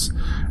was.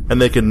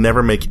 And they could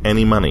never make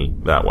any money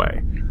that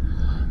way.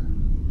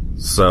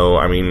 So,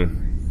 I mean...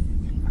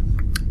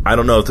 I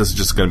don't know if this is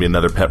just going to be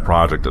another pet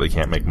project that they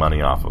can't make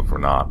money off of or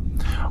not.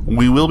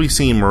 We will be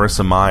seeing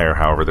Marissa Mayer,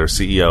 however, their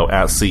CEO,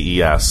 at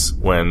CES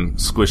when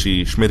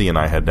Squishy Schmitty and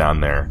I head down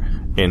there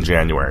in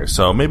January.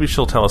 So maybe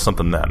she'll tell us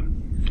something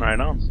then. I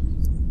know.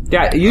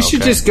 Yeah, you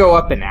should just go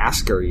up and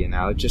ask her,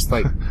 just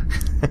like...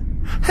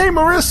 Hey,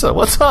 Marissa,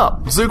 what's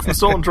up? Zook from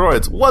Stolen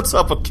Droids. What's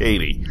up with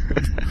Katie?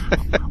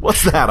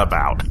 What's that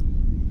about?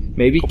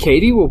 Maybe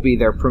Katie will be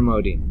there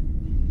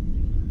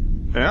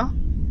promoting. Yeah,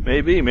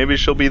 maybe. Maybe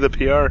she'll be the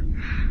PR.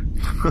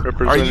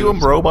 Are you a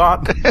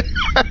robot?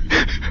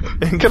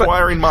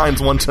 Inquiring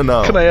minds want to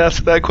know. Can I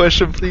ask that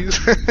question, please?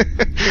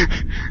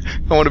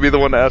 I want to be the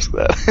one to ask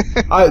that.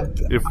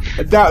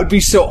 That would be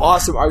so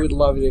awesome. I would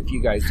love it if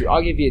you guys do.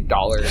 I'll give you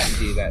 $1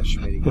 if you do that,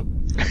 Schmitty.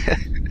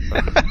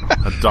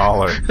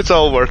 $1. It's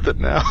all worth it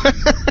now.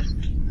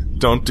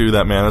 Don't do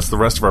that, man. That's the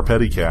rest of our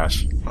petty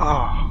cash.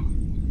 Oh,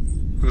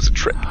 it was a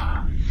trick.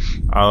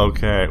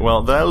 Okay.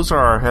 Well, those are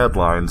our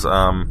headlines.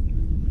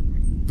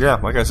 Yeah,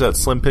 like I said,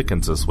 slim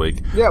pickings this week.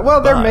 Yeah,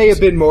 well, there may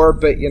have been more,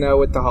 but,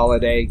 with the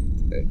holiday,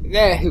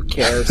 who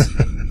cares?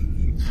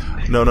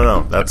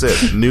 No, that's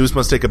it. News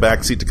must take a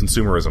backseat to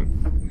consumerism.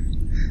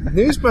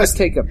 News must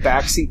take a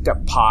backseat to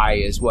pie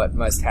is what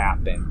must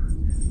happen.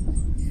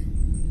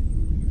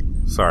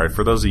 Sorry,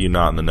 for those of you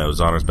not in the know,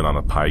 Zonner's been on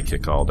a pie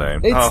kick all day.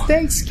 It's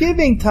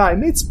Thanksgiving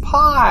time. It's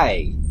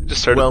pie.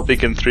 Just started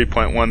thinking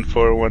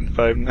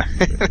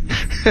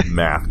 3.14159.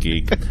 Math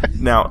geek.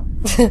 Now,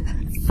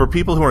 for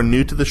people who are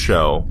new to the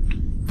show,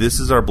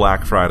 this is our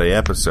Black Friday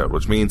episode,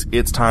 which means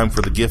it's time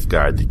for the gift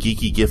guide, the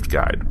geeky gift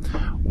guide.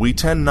 We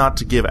tend not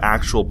to give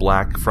actual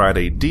Black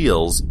Friday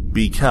deals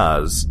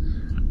because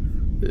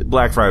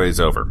Black Friday's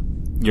over.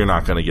 You're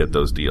not going to get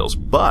those deals.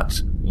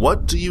 But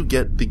what do you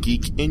get the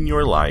geek in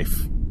your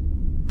life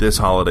this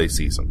holiday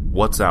season?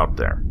 What's out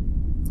there?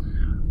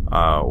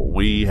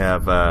 We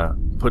have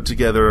put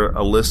together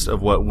a list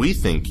of what we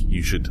think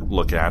you should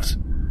look at,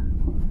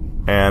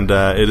 and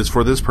it is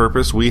for this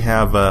purpose. We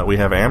have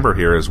Amber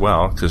here as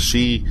well, because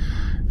she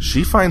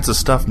finds the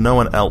stuff no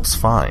one else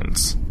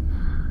finds.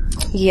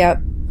 Yep,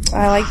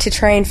 I like to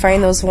try and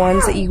find those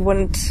ones that you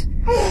wouldn't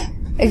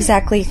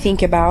exactly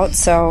think about.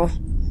 So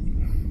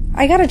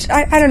I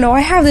don't know.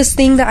 I have this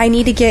thing that I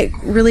need to get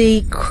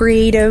really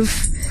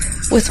creative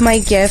with my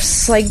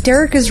gifts. Like,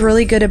 Derek is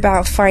really good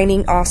about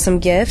finding awesome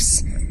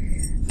gifts,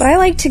 but I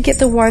like to get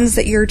the ones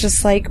that you're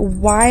just like,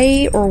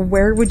 why or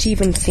where would you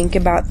even think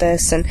about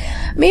this? And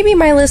maybe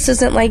my list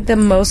isn't like the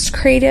most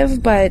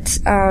creative, but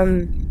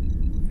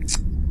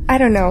I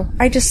don't know.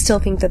 I just still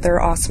think that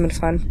they're awesome and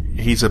fun.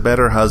 He's a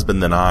better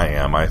husband than I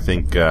am. I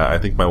think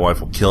my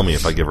wife will kill me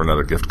if I give her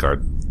another gift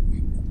card.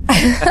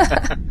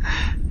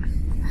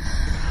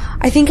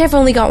 I think I've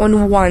only got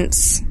one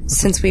once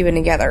since we've been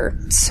together,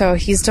 so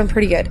he's done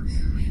pretty good.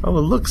 Oh,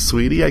 look,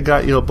 sweetie, I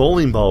got you a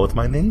bowling ball with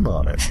my name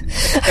on it.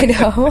 I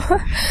know.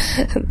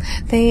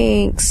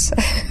 Thanks.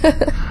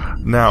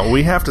 Now,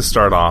 we have to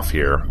start off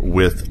here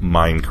with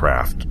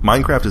Minecraft.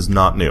 Minecraft is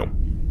not new.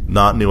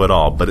 Not new at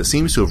all, but it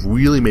seems to have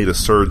really made a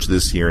surge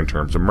this year in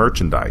terms of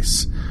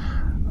merchandise.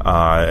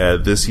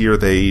 This year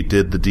they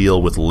did the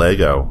deal with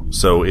Lego.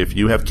 So if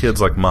you have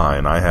kids like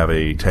mine, I have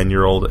a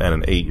 10-year-old and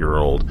an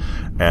 8-year-old,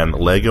 and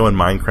Lego and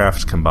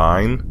Minecraft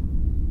combine,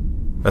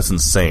 that's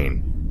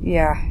insane.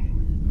 Yeah.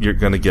 You're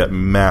going to get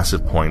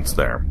massive points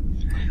there.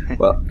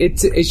 Well,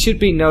 it should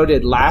be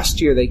noted,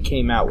 last year they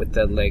came out with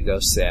the Lego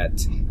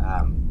set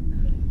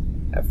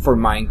for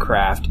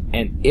Minecraft,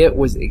 and it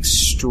was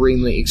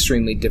extremely,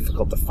 extremely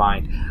difficult to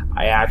find.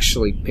 I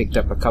actually picked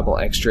up a couple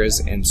extras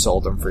and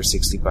sold them for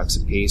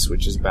 $60 a piece,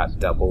 which is about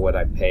double what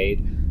I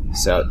paid.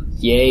 So,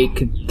 yay,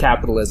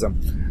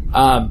 capitalism.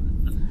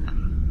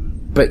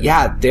 But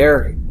yeah,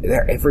 they're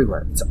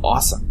everywhere. It's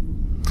awesome.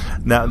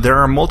 Now, there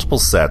are multiple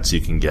sets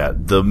you can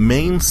get. The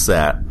main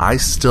set, I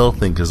still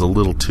think, is a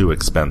little too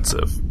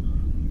expensive.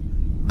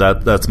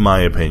 That's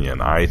my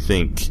opinion. I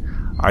think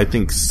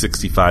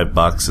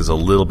 $65 is a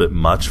little bit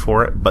much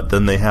for it, but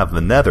then they have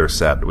the Nether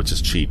set, which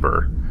is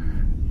cheaper.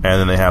 And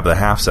then they have the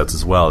half sets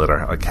as well that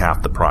are like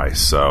half the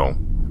price, so.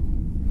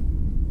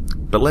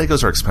 But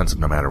Legos are expensive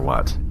no matter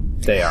what.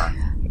 They are.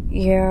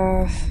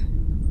 Yeah.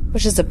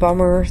 Which is a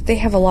bummer. They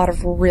have a lot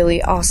of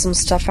really awesome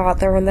stuff out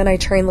there, and then I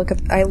look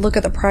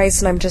at the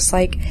price and I'm just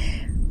like,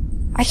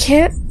 I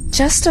can't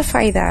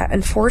justify that,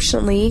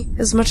 unfortunately,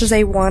 as much as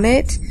I want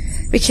it.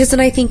 Because then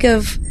I think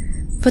of,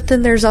 but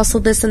then there's also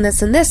this and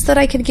this and this that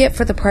I could get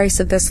for the price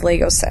of this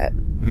Lego set.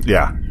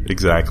 Yeah,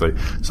 exactly.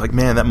 It's like,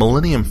 man, that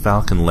Millennium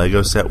Falcon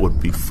Lego set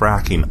would be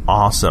fracking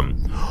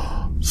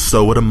awesome.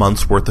 So would a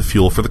month's worth of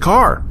fuel for the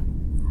car.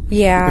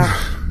 Yeah.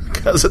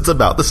 Because it's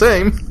about the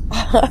same.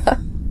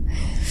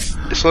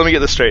 So let me get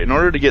this straight. In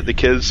order to get the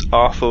kids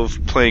off of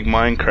playing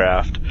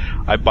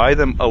Minecraft, I buy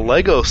them a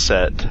Lego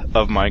set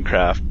of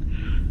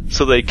Minecraft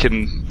so they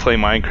can play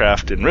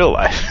Minecraft in real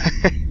life.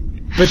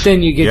 But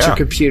then you get your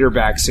computer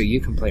back so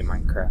you can play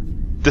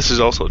Minecraft. This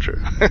is also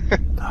true.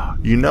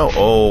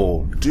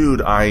 Oh,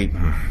 dude, I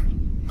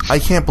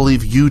can't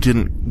believe you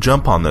didn't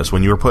jump on this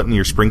when you were putting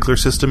your sprinkler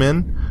system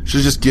in. Should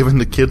have just given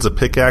the kids a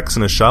pickaxe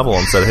and a shovel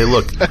and said, hey,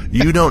 look,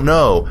 you don't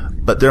know,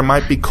 but there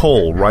might be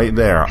coal right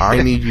there.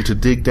 I need you to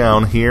dig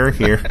down here.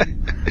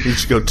 You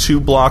should go 2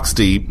 blocks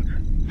deep.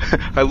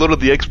 I loaded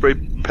the X-ray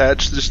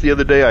patch just the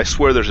other day. I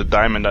swear there's a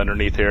diamond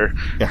underneath here.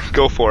 Yeah.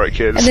 Go for it,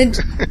 kids.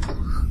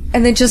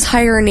 And then just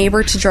hire a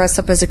neighbor to dress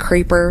up as a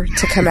creeper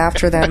to come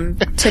after them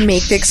to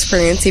make the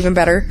experience even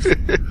better.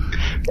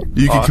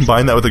 You can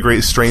combine that with a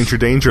great stranger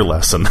danger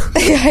lesson.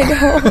 Yeah,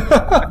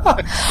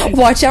 I know.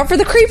 Watch out for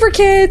the creeper,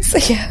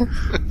 kids. Yeah.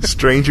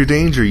 Stranger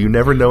danger. You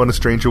never know when a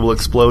stranger will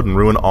explode and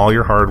ruin all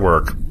your hard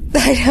work.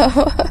 I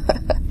know.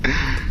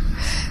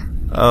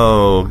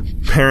 Oh,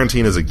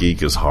 parenting as a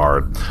geek is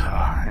hard.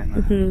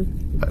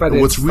 Mm-hmm. But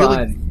it's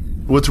fun.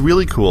 What's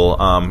really cool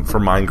for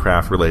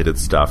Minecraft-related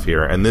stuff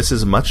here, and this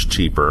is much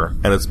cheaper,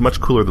 and it's much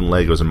cooler than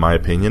Legos in my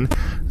opinion,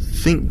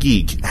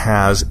 ThinkGeek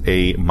has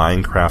a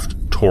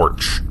Minecraft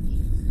torch.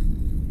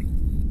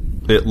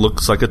 It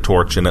looks like a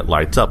torch and it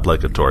lights up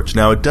like a torch.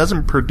 Now, it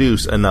doesn't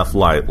produce enough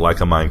light like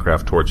a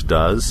Minecraft torch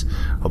does,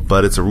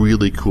 but it's a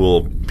really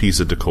cool piece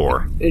of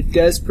decor. It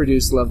does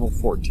produce level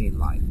 14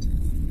 light.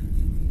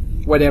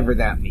 Whatever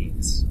that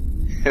means.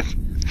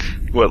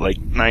 What, like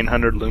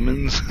 900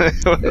 lumens?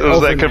 What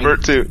does that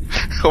convert to?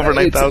 Over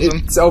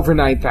 9,000? It's over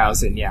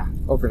 9,000, yeah.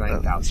 Over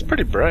 9,000. It's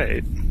pretty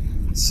bright.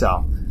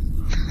 So,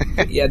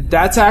 yeah,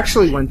 that's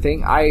actually one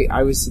thing.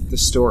 I was at the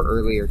store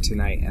earlier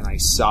tonight and I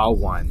saw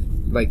one.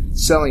 Like,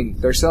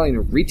 they're selling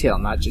it retail,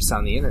 not just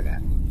on the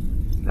internet.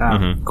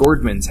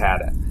 Gordman's had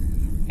it.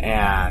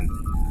 And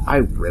I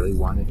really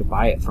wanted to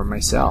buy it for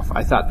myself.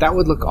 I thought that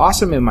would look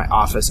awesome in my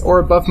office or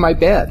above my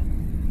bed.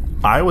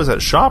 I was at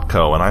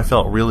Shopko, and I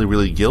felt really,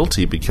 really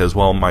guilty because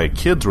while my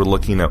kids were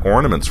looking at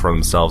ornaments for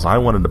themselves, I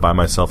wanted to buy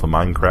myself a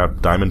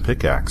Minecraft diamond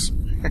pickaxe.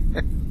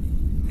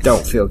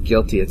 Don't feel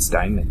guilty, it's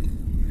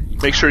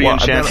diamond. Make sure you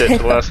enchant it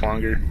to last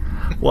longer.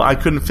 Well, I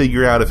couldn't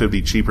figure out if it would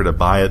be cheaper to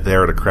buy it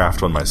there or to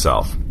craft one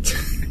myself.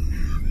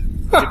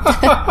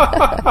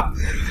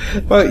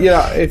 Well,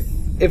 yeah,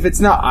 if it's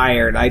not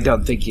iron, I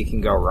don't think you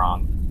can go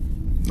wrong.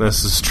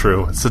 This is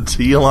true. It's a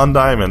deal on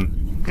diamond.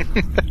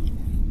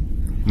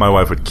 My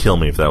wife would kill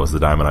me if that was the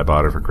diamond I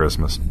bought her for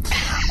Christmas.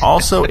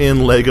 Also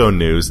in LEGO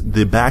news,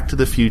 the Back to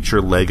the Future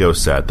LEGO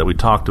set that we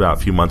talked about a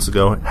few months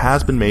ago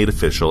has been made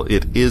official.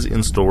 It is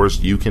in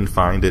stores. You can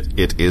find it.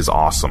 It is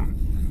awesome.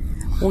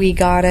 We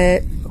got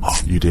it. Oh,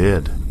 you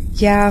did?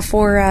 Yeah,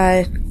 for,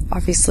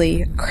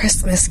 obviously, a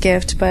Christmas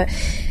gift, but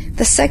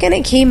the second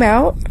it came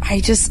out,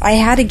 I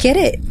had to get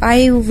it.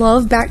 I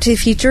love Back to the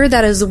Future.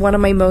 That is one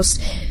of my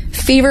most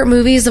favorite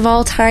movies of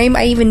all time.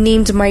 I even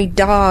named my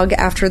dog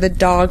after the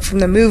dog from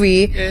the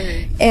movie.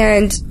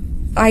 And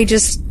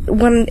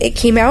when it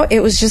came out, it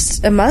was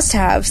just a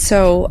must-have.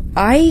 So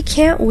I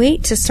can't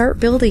wait to start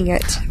building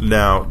it.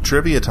 Now,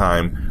 trivia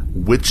time.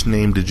 Which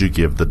name did you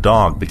give the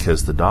dog?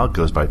 Because the dog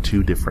goes by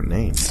 2 different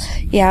names.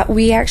 Yeah,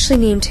 we actually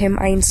named him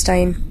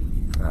Einstein.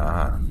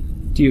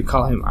 Do you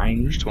call him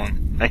Ein? Which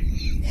one?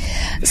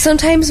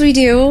 Sometimes we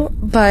do,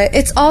 but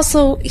it's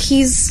also,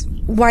 he's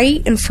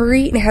white and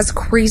furry and has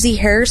crazy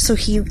hair, so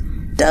he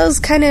does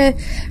kind of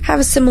have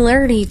a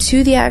similarity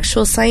to the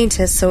actual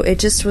scientist, so it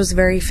just was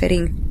very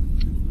fitting.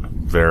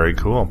 Very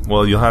cool.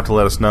 Well, you'll have to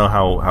let us know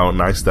how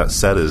nice that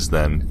set is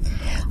then.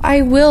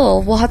 I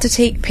will. We'll have to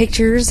take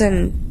pictures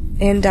and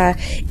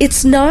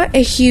it's not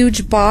a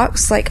huge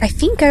box. Like, I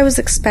think I was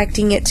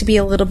expecting it to be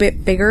a little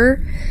bit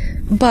bigger,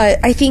 but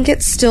I think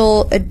it's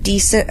still a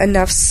decent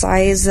enough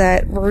size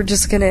that we're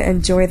just going to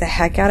enjoy the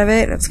heck out of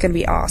it, and it's going to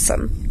be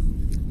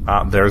awesome.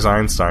 There's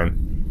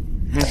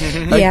Einstein.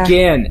 Yeah.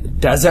 Again,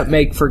 doesn't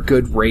make for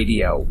good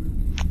radio.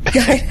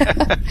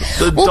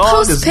 We'll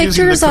post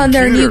pictures on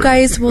there, and you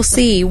guys will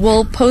see.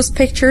 We'll post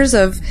pictures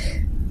of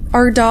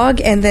our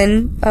dog and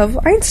then of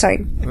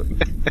Einstein.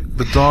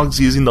 The dog's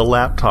using the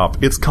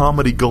laptop. It's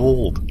comedy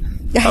gold.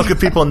 How could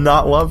people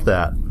not love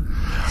that?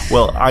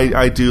 Well,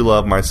 I do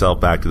love myself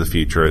Back to the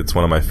Future. It's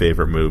one of my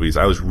favorite movies.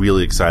 I was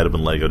really excited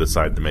when LEGO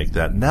decided to make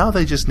that. Now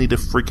they just need to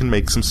freaking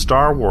make some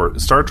Star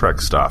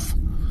Trek stuff.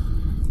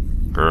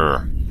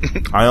 Grr.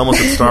 I almost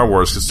said Star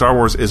Wars, because Star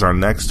Wars is our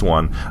next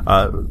one.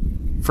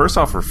 First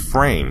off, for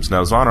frames.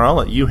 Now, Zoner, I'll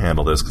let you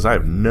handle this, because I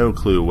have no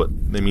clue what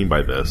they mean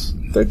by this.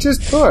 They're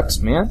just books,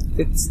 man.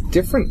 It's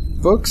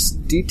different books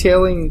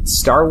detailing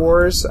Star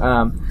Wars.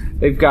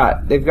 They've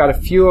got a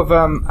few of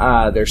them.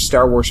 There's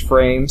Star Wars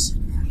frames.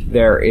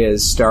 There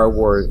is Star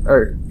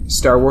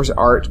Wars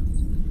art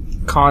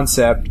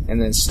concept,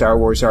 and then Star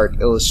Wars art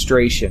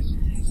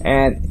illustration.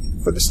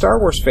 And for the Star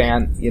Wars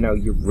fan,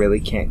 you really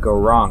can't go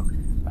wrong.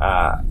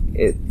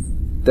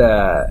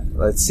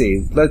 Let's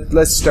see.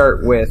 Let's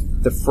start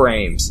with the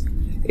frames.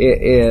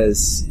 It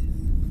is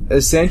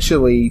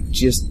essentially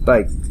just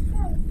like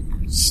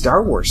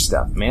Star Wars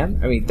stuff, man.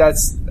 I mean,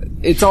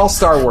 it's all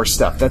Star Wars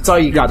stuff. That's all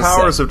you got to say. Your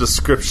powers of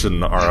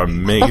description are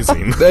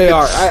amazing. They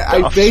are.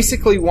 I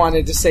basically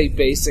wanted to say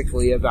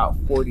basically about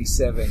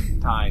 47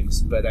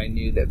 times, but I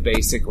knew that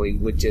basically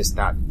would just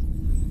not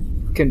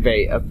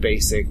convey a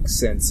basic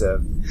sense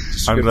of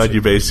description. I'm glad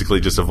you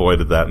basically just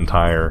avoided that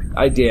entire...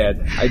 I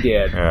did.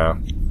 Yeah.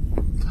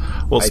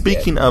 Well,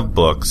 speaking of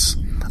books,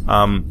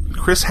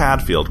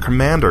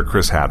 Commander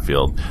Chris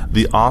Hadfield,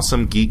 the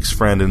awesome geek's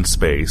friend in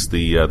space,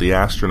 the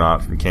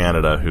astronaut from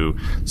Canada who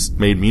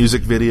made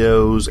music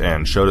videos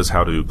and showed us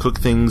how to cook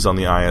things on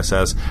the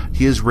ISS,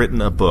 he has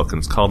written a book, and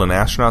it's called An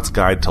Astronaut's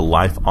Guide to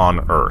Life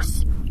on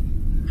Earth.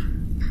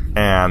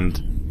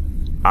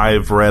 And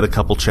I've read a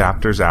couple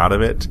chapters out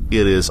of it.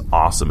 It is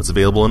awesome. It's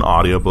available in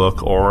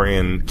audiobook or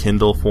in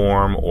Kindle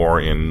form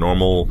or in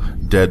normal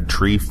dead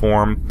tree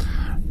form.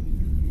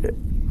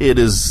 It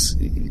is...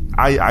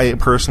 I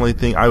personally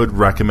think I would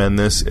recommend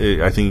this.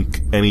 I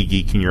think any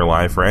geek in your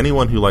life or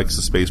anyone who likes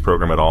the space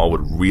program at all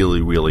would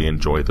really, really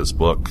enjoy this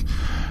book.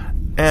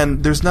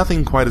 And there's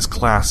nothing quite as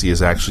classy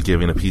as actually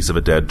giving a piece of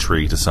a dead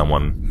tree to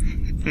someone.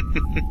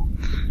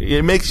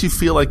 It makes you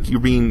feel like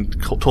you're being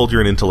told you're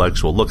an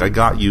intellectual. Look, I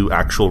got you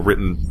actual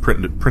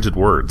printed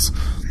words.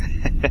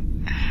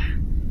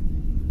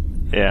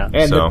 Yeah.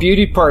 And the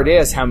beauty part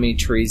is, how many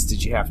trees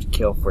did you have to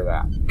kill for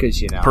that?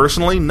 Because,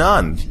 personally,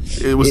 none.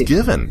 It was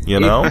given,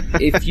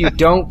 If you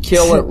don't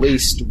kill at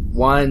least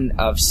one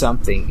of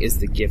something, is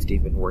the gift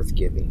even worth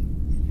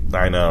giving?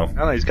 I know.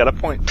 He's got a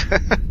point.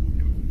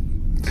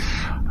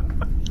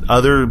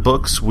 Other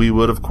books, we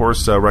would, of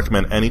course,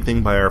 recommend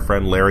anything by our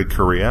friend Larry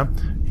Correia.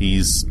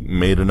 He's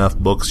made enough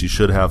books. You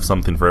should have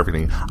something for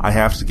everything. I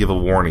have to give a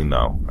warning,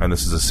 though, and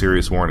this is a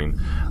serious warning.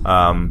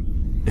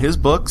 His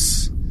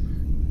books,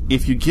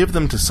 if you give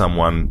them to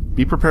someone,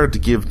 be prepared to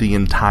give the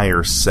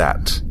entire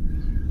set.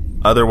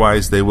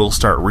 Otherwise, they will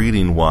start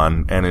reading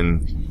one, and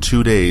in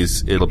 2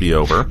 days, it'll be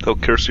over. They'll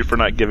curse you for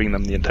not giving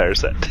them the entire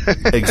set.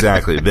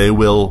 Exactly. They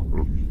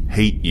will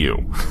hate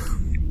you.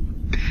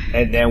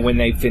 And then when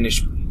they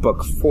finish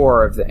book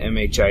 4 of the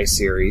MHI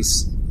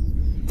series,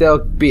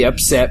 they'll be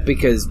upset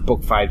because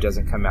book 5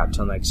 doesn't come out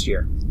till next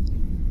year.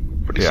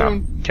 Pretty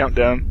soon.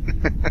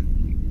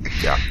 Countdown.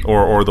 Yeah.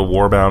 Or the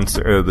Warbound,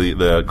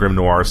 the Grim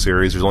Noir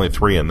series. There's only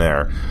 3 in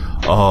there.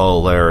 Oh,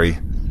 Larry.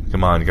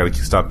 Come on, you gotta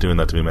stop doing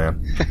that to me,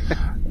 man.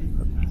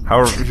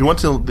 However, if you want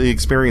the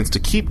experience to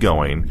keep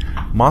going,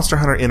 Monster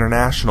Hunter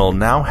International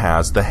now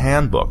has the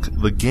handbook,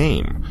 the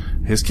game.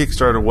 His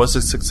Kickstarter was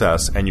a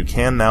success, and you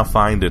can now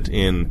find it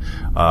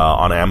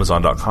on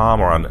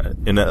Amazon.com or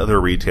in other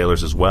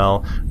retailers as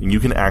well. And you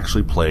can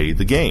actually play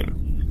the game,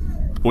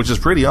 which is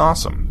pretty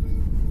awesome.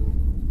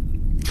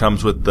 It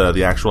comes with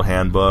the actual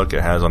handbook.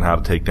 It has on how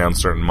to take down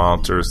certain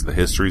monsters, the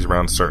histories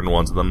around certain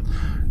ones of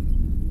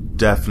them.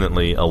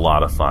 Definitely a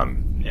lot of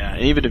fun. Yeah,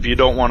 and even if you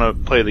don't want to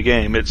play the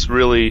game, it's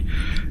really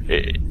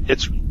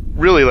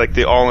like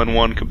the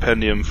all-in-one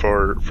compendium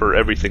for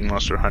everything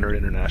Monster Hunter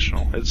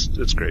International.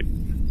 It's great.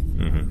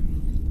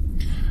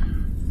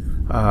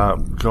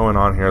 Going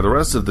on here, the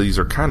rest of these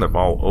are kind of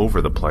all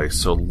over the place,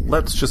 so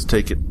let's just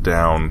take it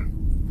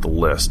down the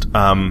list.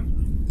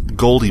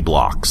 Goldie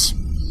Blocks.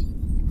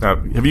 Now,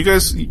 have you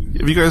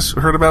guys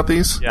heard about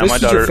these? Yeah,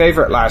 this was your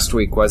favorite last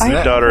week, wasn't it?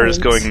 My daughter is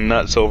going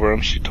nuts over them.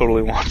 She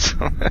totally wants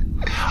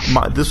them.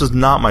 This was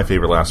not my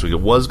favorite last week.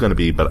 It was going to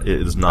be, but it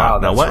is not. Oh,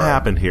 now, what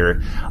happened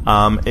here?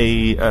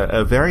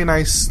 A very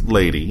nice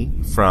lady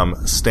from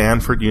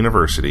Stanford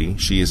University,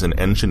 she is an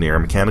engineer, a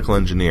mechanical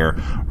engineer,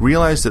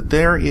 realized that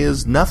there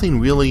is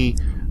nothing really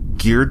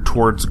geared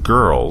towards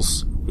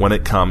girls when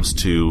it comes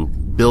to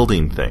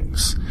building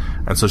things.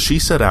 And so she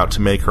set out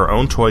to make her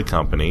own toy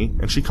company,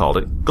 and she called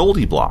it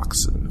Goldie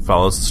Blocks. It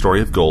follows the story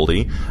of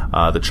Goldie,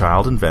 the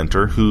child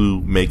inventor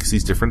who makes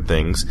these different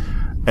things.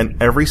 And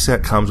every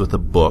set comes with a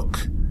book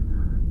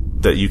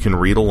that you can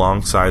read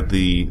alongside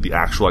the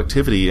actual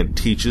activity, and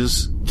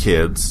teaches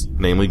kids,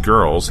 namely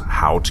girls,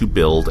 how to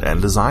build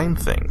and design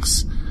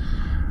things.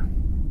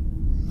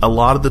 A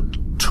lot of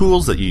the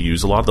tools that you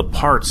use, a lot of the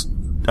parts,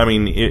 I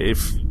mean,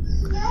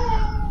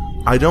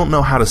 I don't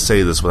know how to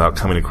say this without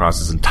coming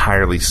across as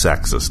entirely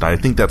sexist. And I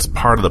think that's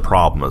part of the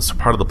problem. It's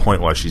part of the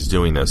point why she's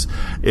doing this.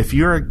 If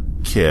you're a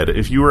kid,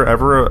 if you were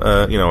ever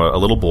a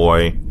little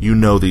boy, you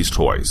know these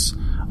toys.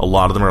 A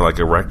lot of them are like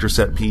Erector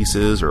set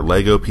pieces or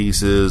Lego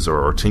pieces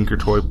or Tinker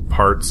Toy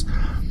parts.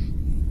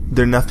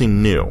 They're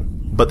nothing new,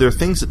 but they're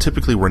things that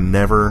typically were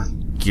never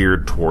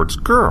geared towards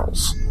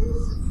girls.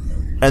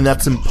 And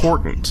that's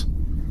important.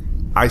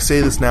 I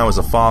say this now as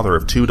a father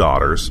of 2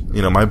 daughters.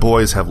 My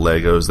boys have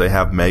Legos, they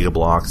have Mega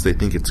Bloks, they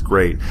think it's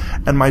great.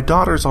 And my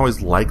daughters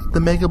always liked the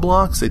Mega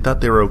Bloks, they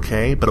thought they were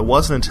okay, but it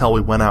wasn't until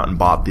we went out and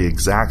bought the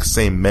exact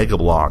same Mega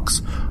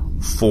Bloks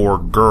for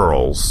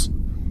girls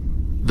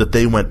that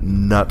they went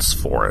nuts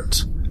for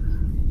it.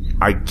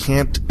 I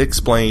can't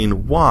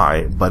explain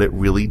why, but it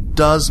really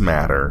does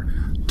matter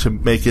to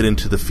make it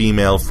into the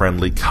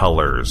female-friendly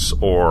colors,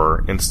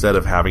 or instead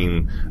of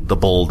having the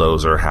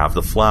bulldozer have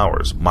the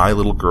flowers. My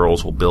little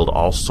girls will build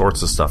all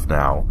sorts of stuff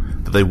now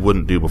that they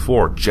wouldn't do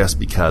before, just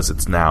because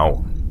it's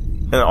now,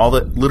 and all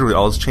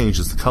that's changed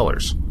is the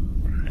colors,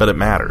 but it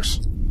matters.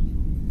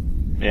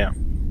 Yeah.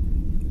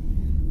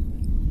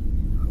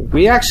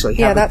 We actually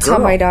have that's a girl.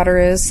 how my daughter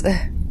is.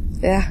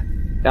 Yeah.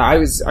 I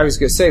was going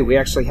to say, we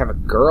actually have a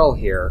girl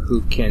here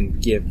who can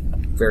give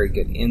very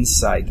good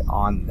insight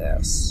on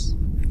this.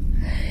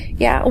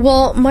 Yeah,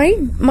 well,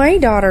 my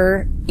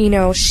daughter,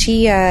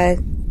 she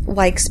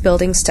likes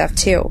building stuff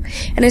too.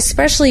 And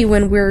especially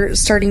when we're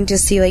starting to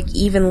see, like,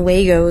 even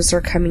Legos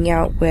are coming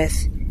out with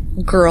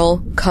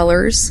girl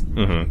colors.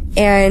 Mm-hmm.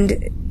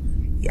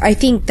 And I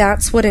think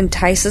that's what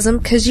entices them,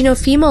 because,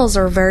 females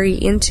are very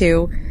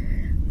into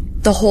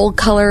the whole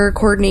color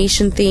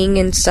coordination thing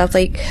and stuff.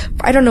 Like,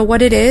 I don't know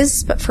what it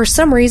is, but for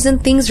some reason,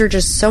 things are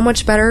just so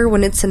much better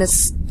when it's in a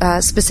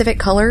specific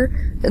color.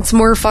 It's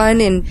more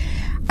fun, and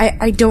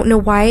I don't know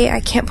why. I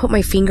can't put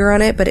my finger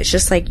on it, but it's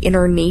just like in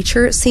our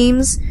nature, it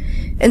seems.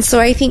 And so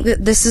I think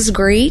that this is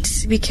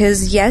great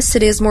because, yes,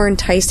 it is more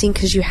enticing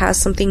because you have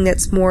something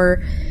that's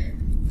more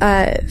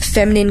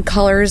feminine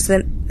colors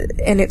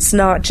and it's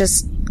not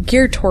just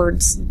geared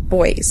towards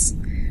boys.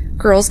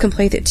 Girls can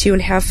play with it too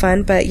and have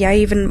fun, but yeah,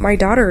 even my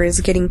daughter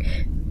is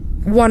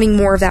wanting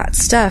more of that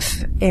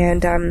stuff,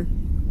 and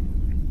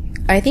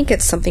I think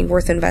it's something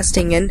worth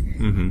investing in.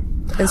 Mm-hmm.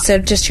 Instead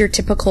of just your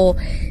typical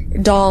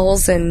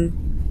dolls and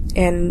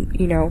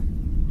you know,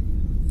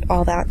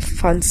 all that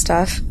fun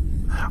stuff.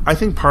 I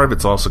think part of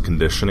it's also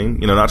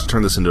conditioning. You know, not to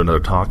turn this into another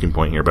talking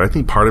point here, but I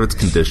think part of it's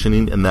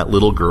conditioning, and that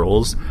little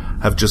girls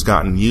have just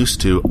gotten used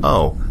to,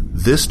 oh,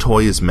 this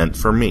toy is meant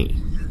for me.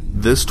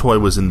 This toy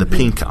was in the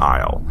pink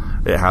aisle.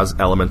 It has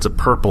elements of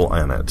purple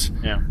in it.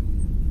 Yeah.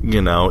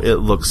 You know, it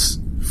looks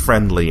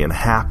friendly and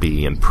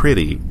happy and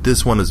pretty.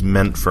 This one is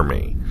meant for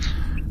me.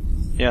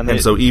 Yeah, and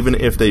so even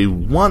if they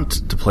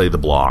want to play the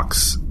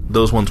blocks,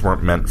 those ones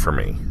weren't meant for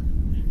me.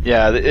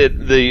 Yeah,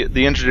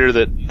 the engineer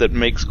that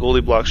makes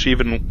Goldie Blocks, she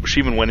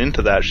even went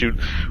into that. She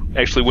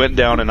actually went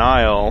down an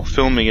aisle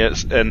filming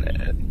it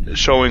and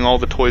showing all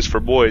the toys for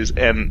boys,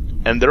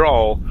 and they're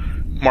all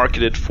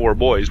marketed for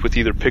boys with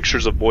either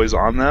pictures of boys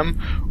on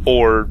them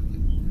or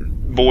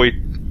boy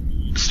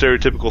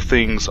stereotypical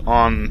things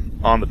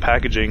on the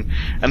packaging,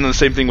 and then the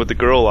same thing with the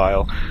girl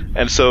aisle.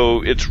 And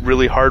so it's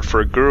really hard for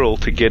a girl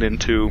to get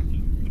into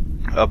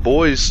a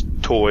boy's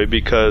toy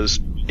because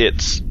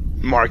it's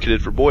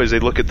marketed for boys. They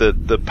look at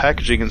the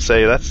packaging and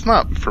say, that's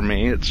not for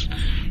me, it's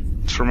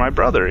for my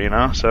brother, you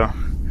know. So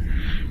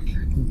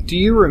do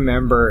you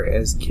remember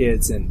as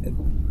kids,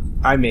 and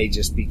I may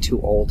just be too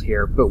old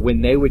here, but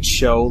when they would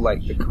show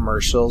like the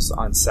commercials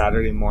on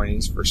Saturday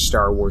mornings for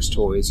Star Wars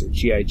toys or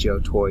G.I. Joe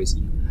toys,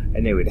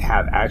 and they would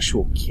have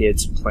actual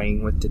kids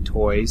playing with the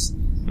toys?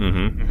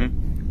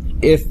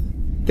 If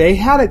they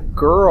had a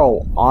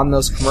girl on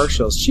those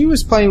commercials, she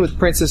was playing with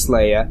Princess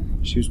Leia,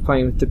 she was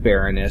playing with the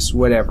Baroness,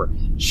 whatever.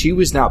 She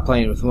was not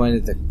playing with one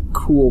of the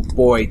cool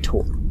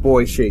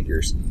boy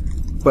figures.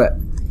 But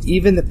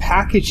even the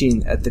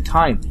packaging at the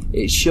time,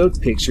 it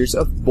showed pictures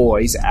of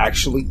boys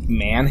actually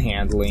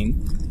manhandling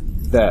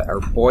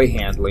boy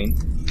handling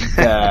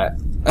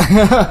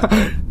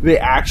the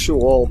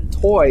actual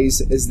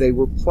toys as they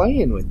were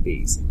playing with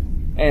these.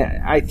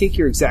 And I think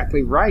you're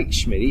exactly right,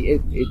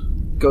 Schmitty.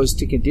 It goes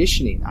to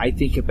conditioning. I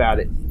think about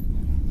it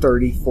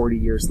 30, 40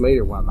 years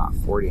later. Well, not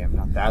 40, I'm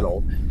not that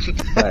old.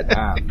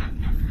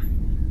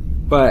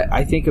 But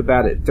I think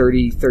about it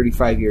 30,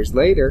 35 years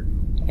later,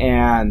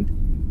 and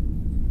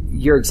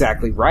you're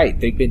exactly right.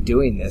 They've been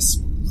doing this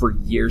for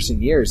years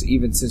and years,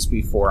 even since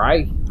before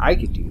I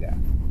could do that.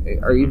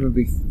 Or even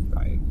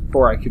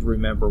before I could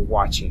remember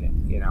watching it,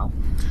 you know?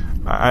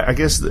 I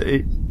guess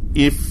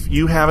if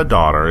you have a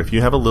daughter, if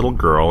you have a little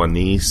girl, a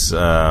niece,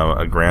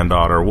 a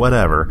granddaughter,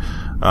 whatever,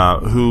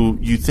 who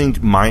you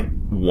think might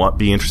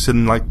be interested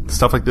in like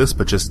stuff like this,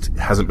 but just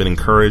hasn't been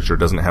encouraged or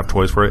doesn't have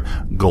toys for it,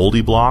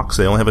 Goldie Blocks,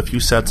 they only have a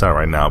few sets out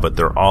right now, but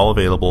they're all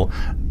available.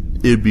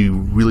 It'd be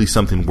really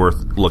something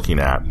worth looking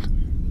at.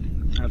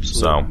 Absolutely.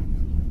 So,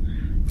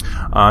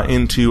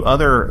 into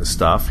other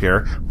stuff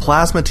here,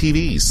 plasma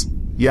TVs.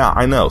 Yeah,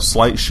 I know,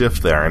 slight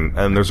shift there,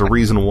 and there's a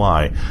reason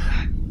why.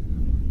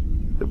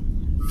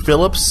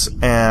 Philips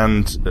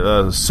and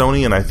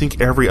Sony and I think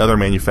every other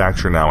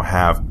manufacturer now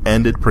have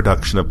ended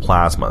production of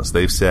plasmas.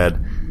 They've said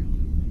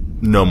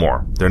no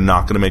more. They're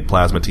not going to make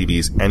plasma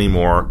TVs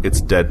anymore.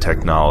 It's dead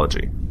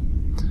technology.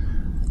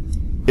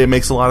 It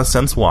makes a lot of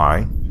sense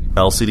why.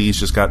 LCDs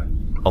just got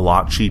a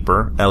lot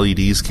cheaper.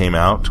 LEDs came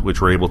out,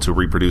 which were able to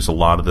reproduce a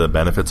lot of the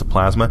benefits of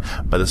plasma,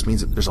 but this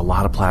means that there's a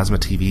lot of plasma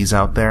TVs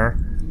out there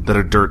that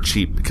are dirt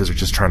cheap because they're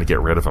just trying to get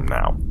rid of them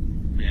now.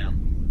 Yeah.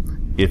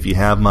 If you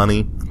have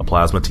money, a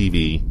plasma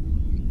TV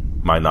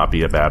might not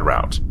be a bad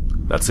route.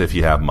 That's if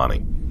you have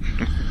money.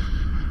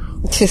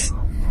 Just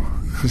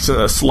It's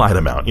a slight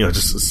amount,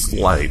 just a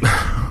slight.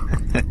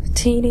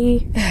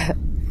 teeny.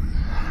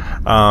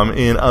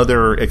 In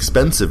other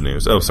expensive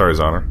news, sorry,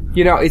 Zahner.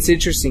 It's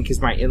interesting because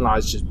my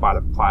in-laws just bought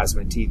a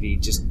plasma TV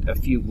just a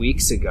few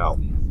weeks ago,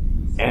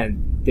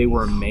 and they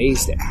were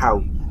amazed at how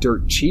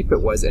dirt cheap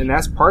it was, and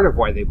that's part of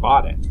why they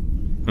bought it.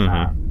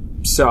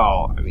 Mm-hmm. So,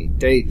 I mean,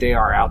 they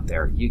are out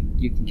there. You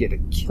can get a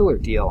killer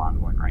deal on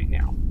one right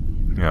now.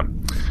 Yeah.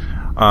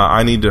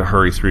 I need to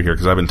hurry through here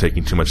because I've been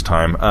taking too much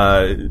time.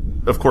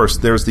 Of course,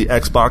 there's the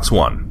Xbox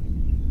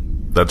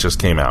One that just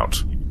came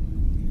out.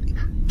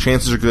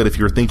 Chances are good if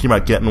you're thinking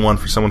about getting one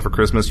for someone for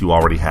Christmas, you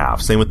already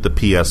have. Same with the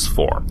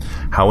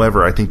PS4.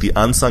 However, I think the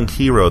unsung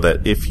hero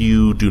that if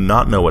you do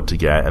not know what to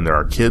get and there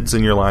are kids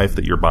in your life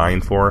that you're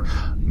buying for,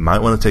 you might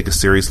want to take a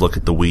serious look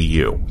at the Wii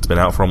U. It's been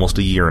out for almost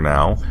a year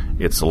now.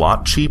 It's a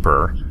lot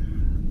cheaper,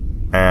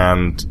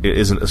 and it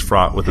isn't as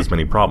fraught with as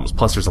many problems.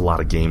 Plus, there's a lot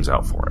of games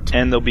out for it.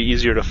 And they'll be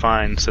easier to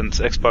find since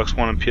Xbox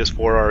One and PS4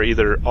 are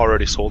either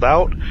already sold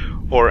out,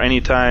 or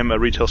anytime a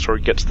retail store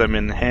gets them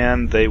in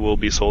hand, they will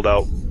be sold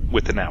out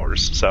within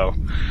hours. So,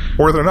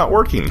 or they're not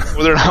working.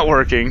 Or they're not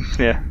working,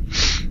 yeah.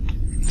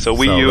 So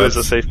Wii U is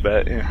a safe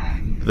bet, yeah.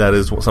 That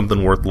is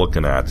something worth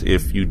looking at.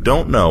 If you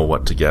don't know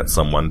what to get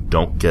someone,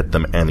 don't get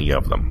them any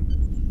of them.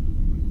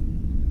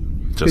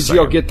 Because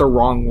you'll get the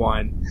wrong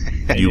one.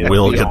 You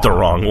will get the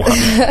wrong one.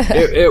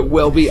 It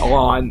will be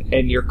on,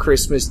 and your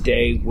Christmas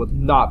day will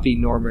not be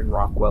Norman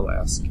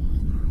Rockwell-esque.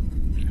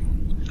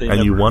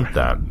 And you want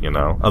that,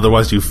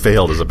 Otherwise, you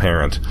failed as a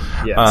parent.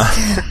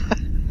 Yes.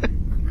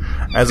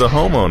 As a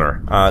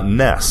homeowner,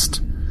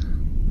 Nest.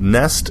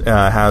 Nest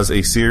has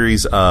a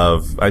series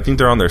of, I think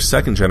they're on their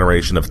second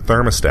generation of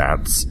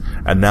thermostats,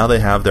 and now they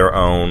have their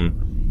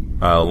own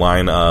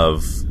line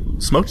of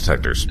smoke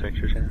detectors.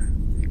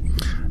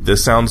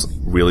 This sounds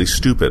really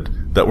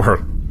stupid that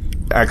we're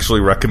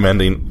actually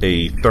recommending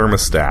a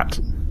thermostat.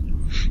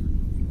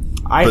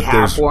 I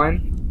have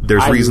one.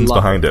 There's reasons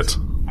behind it.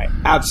 I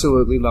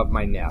absolutely love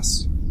my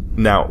Nest.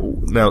 Now,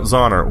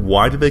 Zoner,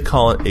 why do they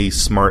call it a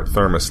smart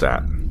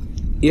thermostat?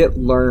 It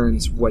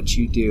learns what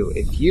you do.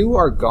 If you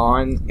are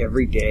gone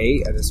every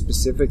day at a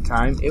specific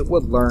time, it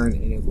will learn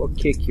and it will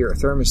kick your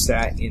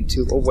thermostat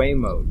into away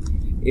mode.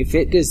 If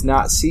it does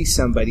not see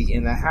somebody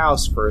in the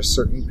house for a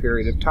certain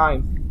period of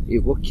time,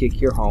 it will kick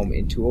your home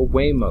into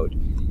away mode.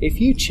 If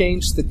you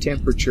change the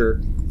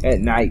temperature at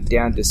night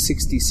down to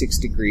 66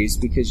 degrees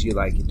because you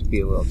like it to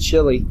be a little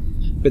chilly,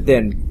 but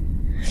then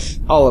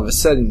all of a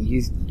sudden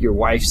your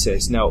wife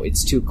says, no,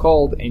 it's too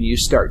cold, and you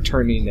start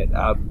turning it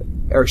up,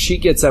 or she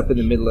gets up in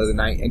the middle of the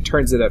night and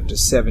turns it up to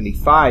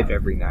 75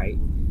 every night,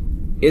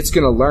 it's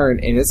going to learn,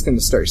 and it's going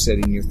to start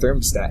setting your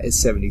thermostat at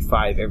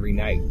 75 every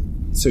night,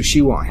 so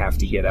she won't have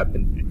to get up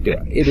and do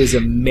it. It is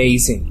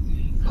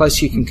amazing.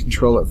 Plus, you can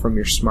control it from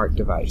your smart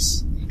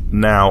device.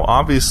 Now,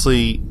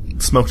 obviously,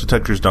 smoke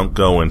detectors don't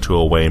go into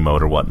away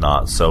mode or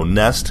whatnot, so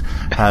Nest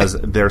has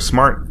their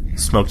smart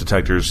smoke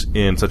detectors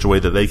in such a way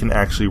that they can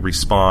actually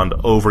respond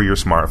over your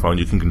smartphone.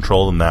 You can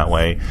control them that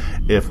way.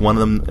 If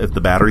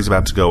the battery's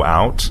about to go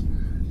out,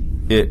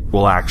 it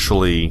will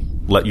actually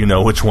let you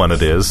know which one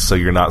it is, so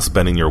you're not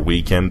spending your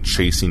weekend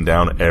chasing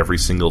down every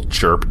single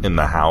chirp in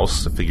the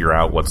house to figure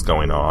out what's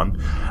going on.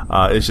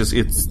 It's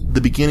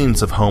the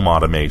beginnings of home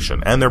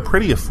automation, and they're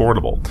pretty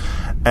affordable.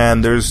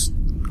 And there's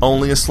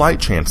only a slight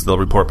chance they'll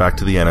report back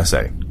to the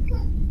NSA.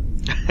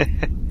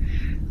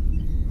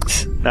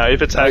 Now,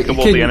 if it's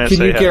hackable, the NSA...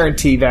 Can you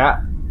guarantee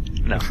that?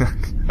 No.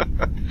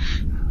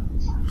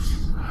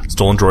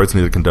 Stolen Droids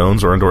neither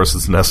condones or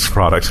endorses Nest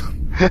product.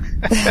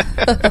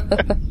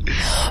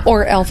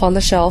 Or Elf on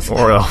the Shelf.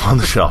 Or Elf on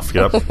the Shelf,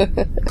 yep.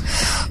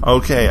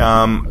 Okay,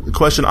 the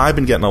question I've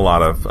been getting a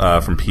lot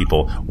of from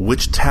people,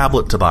 which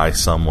tablet to buy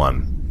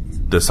someone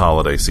this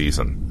holiday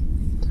season?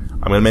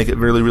 I'm going to make it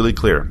really, really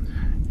clear.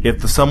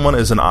 If someone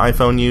is an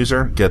iPhone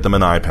user, get them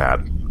an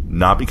iPad.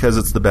 Not because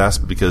it's the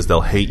best, but because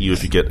they'll hate you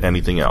if you get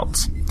anything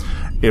else.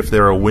 If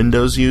they're a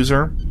Windows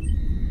user,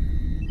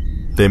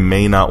 they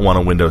may not want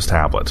a Windows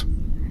tablet.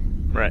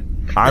 Right.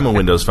 I'm a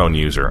Windows Phone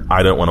user.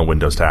 I don't want a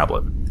Windows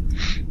tablet.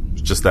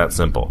 It's just that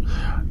simple.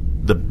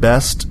 The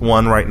best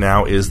one right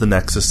now is the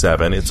Nexus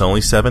 7. It's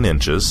only 7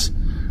 inches,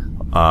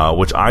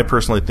 which I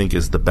personally think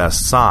is the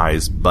best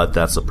size, but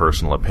that's a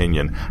personal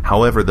opinion.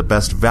 However, the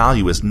best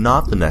value is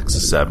not the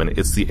Nexus 7.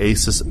 It's the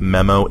Asus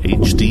Memo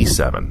HD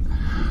 7.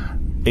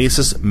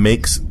 Asus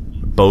makes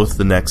both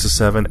the Nexus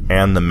 7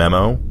 and the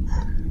Memo.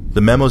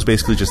 The Memo is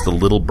basically just the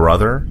little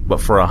brother,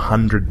 but for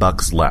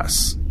 $100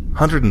 less.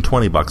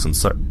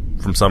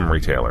 $120 from some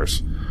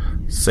retailers.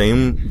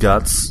 Same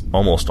guts,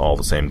 almost all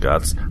the same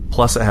guts.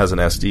 Plus it has an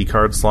SD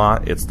card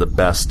slot. It's the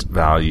best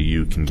value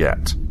you can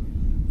get.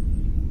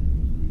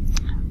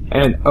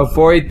 And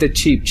avoid the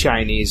cheap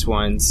Chinese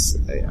ones.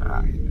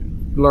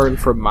 Learn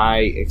from my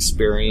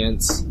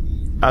experience.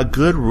 A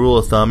good rule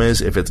of thumb is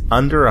if it's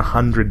under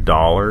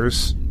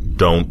 $100,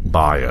 don't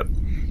buy it.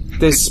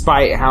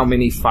 Despite how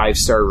many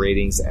 5-star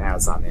ratings it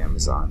has on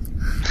Amazon.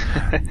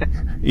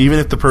 Even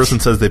if the person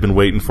says they've been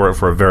waiting for it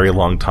for a very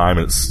long time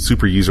and it's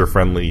super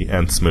user-friendly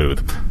and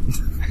smooth.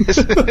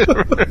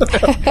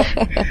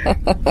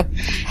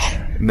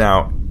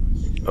 Now,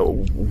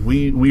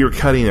 we are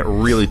cutting it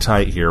really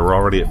tight here. We're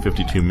already at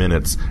 52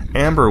 minutes.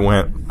 Amber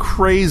went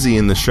crazy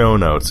in the show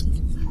notes.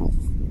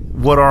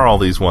 What are all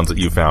these ones that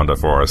you found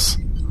for us?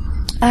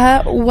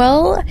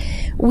 Well,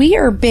 we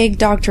are big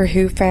Doctor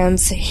Who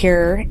fans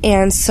here,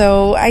 and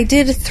so I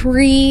did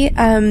 3,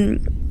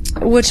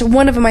 which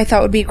one of them I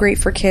thought would be great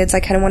for kids. I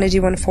kind of want to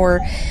do one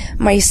for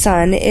my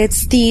son.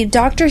 It's the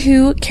Doctor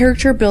Who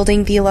character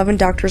building the 11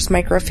 Doctors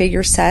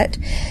microfigure set.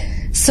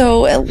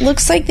 So it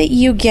looks like that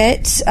you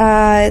get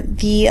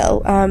the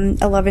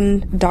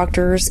 11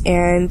 Doctors,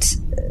 and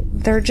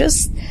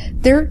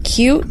they're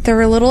cute.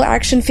 They're little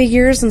action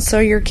figures, and so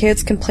your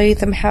kids can play with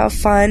them, have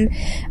fun.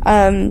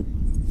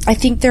 I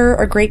think they're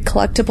a great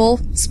collectible,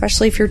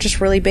 especially if you're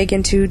just really big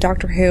into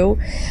Doctor Who.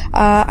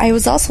 I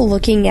was also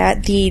looking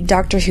at the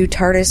Doctor Who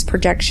TARDIS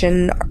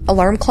projection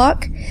alarm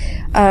clock.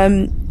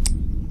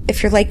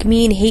 If you're like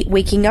me and hate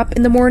waking up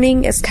in the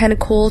morning, it's kind of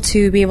cool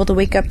to be able to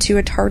wake up to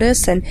a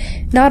TARDIS, and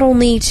not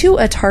only to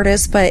a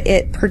TARDIS, but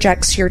it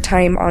projects your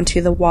time onto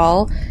the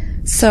wall.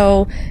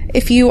 So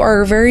if you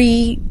are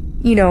very,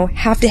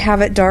 have to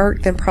have it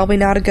dark, then probably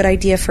not a good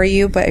idea for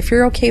you. But if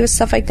you're okay with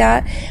stuff like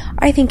that,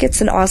 I think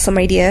it's an awesome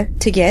idea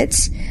to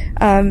get.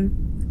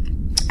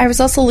 I was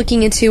also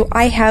looking into,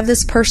 I have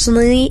this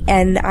personally,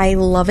 and I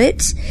love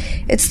it.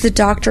 It's the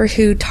Doctor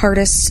Who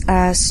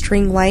TARDIS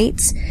string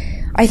lights.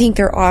 I think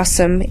they're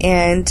awesome,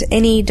 and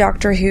any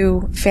Doctor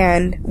Who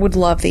fan would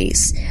love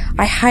these.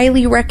 I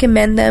highly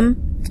recommend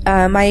them.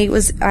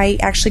 I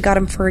actually got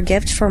them for a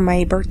gift for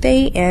my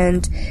birthday,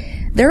 and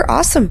they're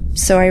awesome.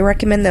 So I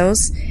recommend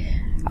those.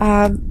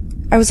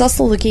 I was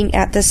also looking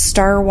at this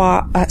Star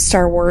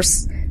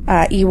Wars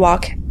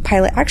Ewok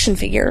pilot action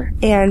figure,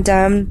 and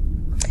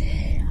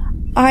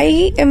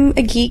I am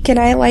a geek and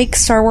I like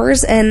Star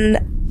Wars,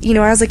 and you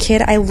know, as a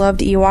kid I loved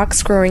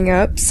Ewoks growing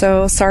up,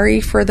 so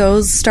sorry for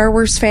those Star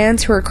Wars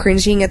fans who are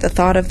cringing at the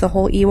thought of the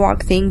whole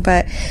Ewok thing,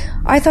 but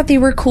I thought they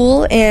were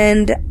cool,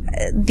 and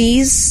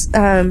these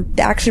the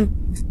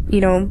action, you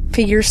know,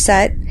 figure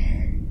set,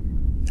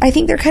 I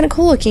think they're kind of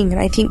cool looking,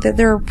 and I think that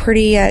they're a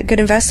pretty good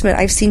investment.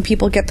 I've seen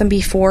people get them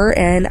before,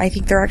 and I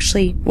think they're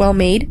actually well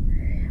made.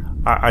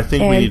 I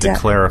think we need to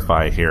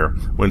clarify here.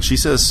 When she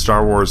says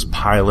Star Wars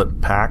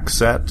pilot pack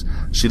set,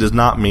 she does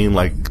not mean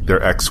like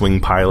they're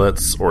X-Wing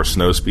pilots or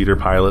Snowspeeder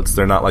pilots.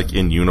 They're not like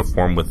in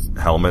uniform with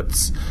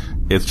helmets.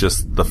 It's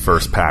just the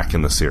first pack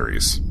in the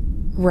series.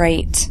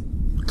 Right.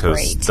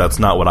 Because that's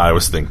not what I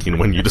was thinking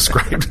when you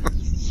described it.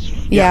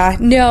 Yeah,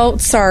 no,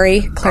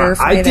 sorry.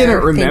 Clarify. I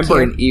didn't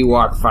remember an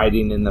Ewok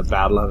fighting in the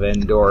Battle of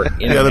Endor.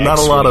 Yeah, not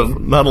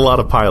a lot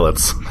of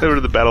pilots. They were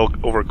the battle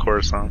over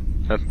Coruscant.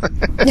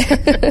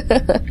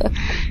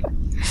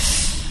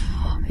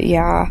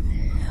 Yeah.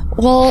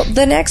 Well,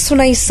 the next one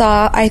I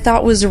saw, I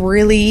thought was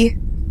really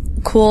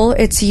cool.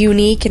 It's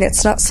unique, and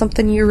it's not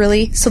something you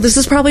really... So this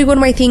is probably one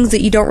of my things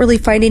that you don't really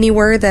find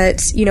anywhere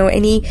that, you know,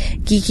 any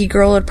geeky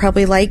girl would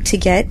probably like to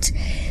get.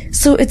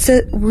 So it's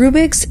a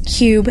Rubik's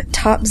Cube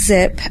top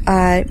zip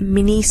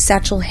mini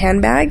satchel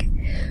handbag.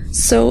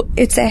 So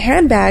it's a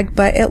handbag,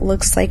 but it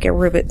looks like a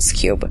Rubik's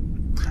Cube.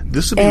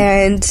 This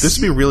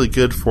would be really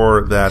good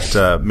for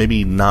that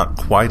maybe not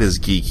quite as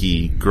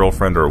geeky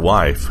girlfriend or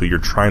wife who you're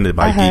trying to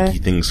buy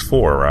geeky things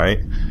for, right?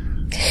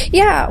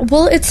 Yeah,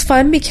 well, it's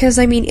fun because,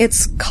 I mean,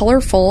 it's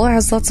colorful. It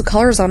has lots of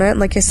colors on it. And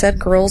like I said,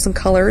 girls and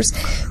colors.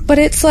 But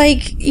it's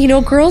like, you know,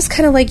 girls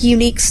kind of like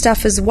unique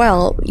stuff as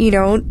well. You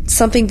know,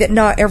 something that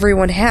not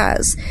everyone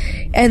has.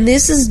 And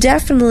this is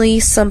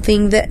definitely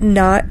something that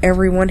not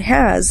everyone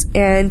has.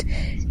 And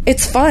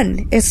it's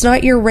fun. It's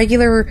not your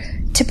regular,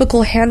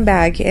 typical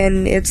handbag.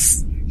 And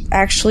it's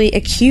actually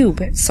a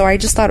cube. So I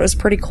just thought it was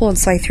pretty cool. And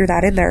so I threw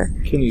that in there.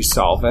 Can you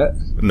solve it?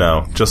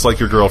 No. Just like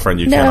your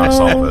girlfriend, you cannot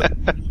solve it.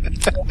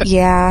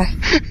 Yeah.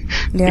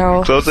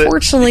 No.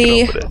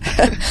 Fortunately,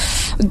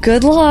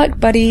 good luck,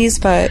 buddies.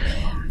 But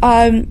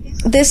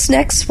this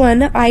next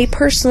one I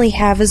personally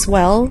have as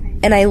well,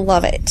 and I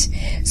love it.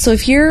 So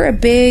if you're a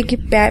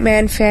big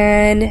Batman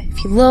fan,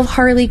 if you love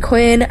Harley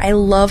Quinn, I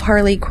love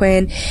Harley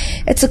Quinn.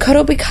 It's a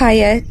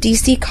Kotobikaya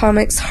DC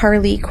Comics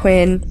Harley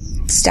Quinn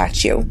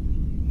statue.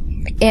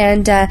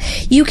 And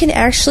you can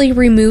actually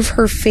remove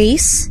her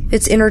face.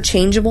 It's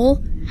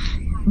interchangeable.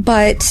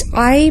 But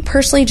I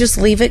personally just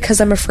leave it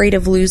because I'm afraid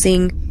of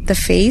losing the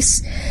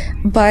face.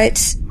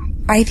 But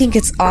I think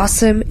it's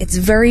awesome. It's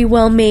very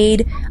well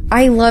made.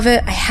 I love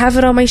it. I have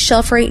it on my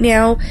shelf right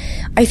now.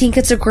 I think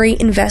it's a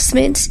great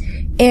investment.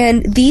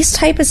 And these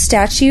type of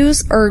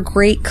statues are a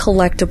great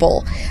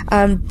collectible.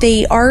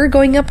 They are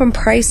going up in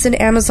price in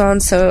Amazon,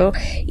 so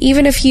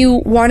even if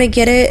you want to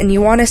get it and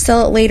you want to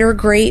sell it later,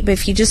 great. But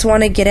if you just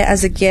want to get it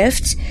as a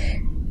gift,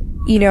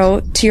 you know,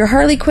 to your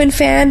Harley Quinn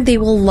fan, they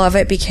will love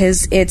it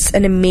because it's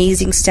an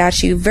amazing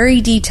statue. Very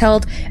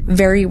detailed,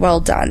 very well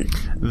done.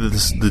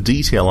 The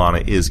detail on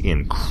it is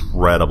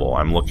incredible.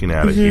 I'm looking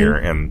at it here,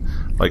 and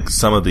like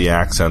some of the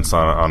accents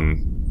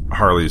on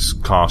Harley's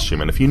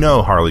costume. And if you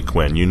know Harley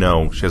Quinn, you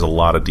know she has a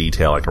lot of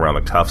detail, like around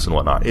the cuffs and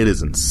whatnot. It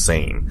is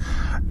insane.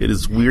 It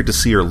is weird to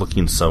see her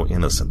looking so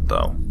innocent,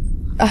 though.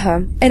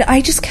 And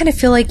I just kind of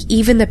feel like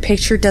even the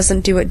picture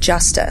doesn't do it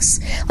justice.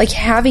 Like,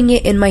 having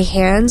it in my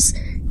hands,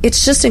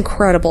 it's just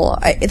incredible.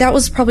 That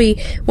was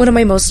probably one of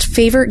my most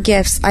favorite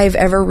gifts I've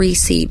ever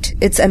received.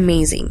 It's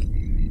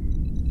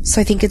amazing. So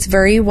I think it's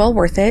very well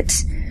worth it.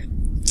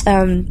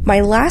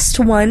 My last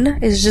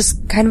one is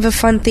just kind of a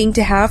fun thing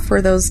to have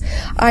for those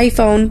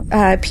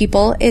iPhone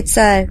people. It's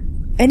a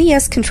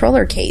NES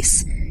controller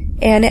case,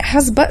 and it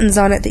has buttons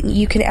on it that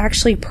you can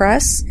actually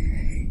press.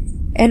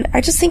 And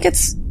I just think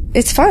it's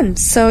fun.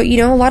 So, you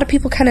know, a lot of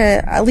people kind of,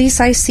 at least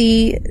I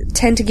see,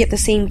 tend to get the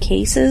same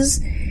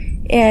cases.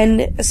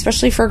 And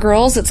especially for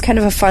girls, it's kind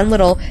of a fun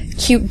little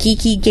cute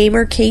geeky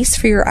gamer case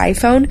for your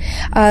iPhone.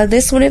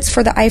 This one, it's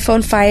for the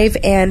iPhone 5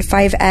 and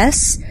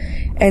 5S.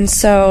 And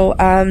so,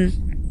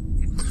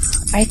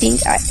 I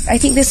think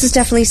this is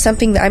definitely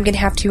something that I'm going to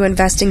have to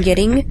invest in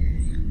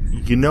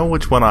getting. You know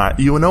which one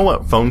you know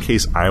what phone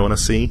case I want to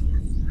see?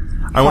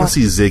 I want to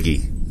see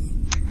Ziggy.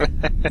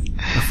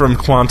 From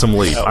Quantum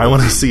Leap. I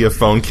want to see a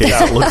phone case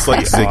that looks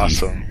like Ziggy.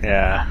 Awesome.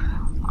 Yeah.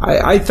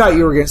 I thought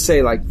you were going to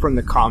say, like, from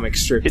the comic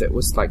strip that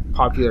was, like,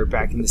 popular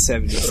back in the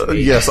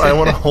 70s. Yes, I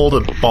want to hold a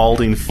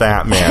balding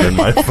fat man in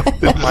my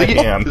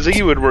hand.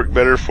 Ziggy would work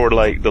better for,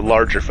 like, the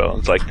larger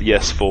phones, like the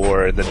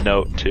S4 and the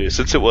Note 2,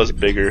 since it was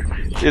bigger.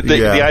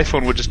 The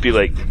iPhone would just be,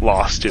 like,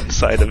 lost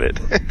inside of it.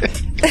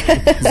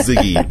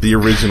 Ziggy, the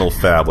original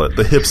phablet,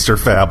 the hipster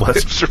phablet.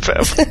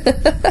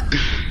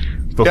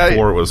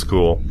 Before it was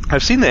cool.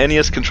 I've seen the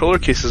NES controller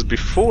cases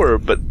before,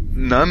 but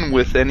none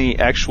with any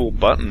actual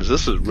buttons.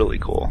 This is really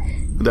cool.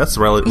 That's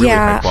really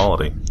high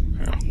quality.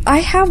 I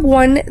have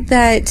one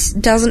that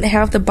doesn't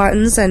have the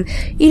buttons, and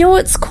you know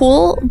what's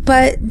cool?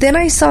 But then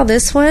I saw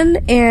this one,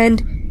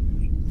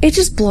 and it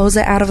just blows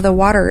it out of the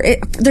water.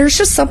 There's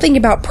just something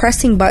about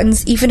pressing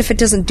buttons, even if it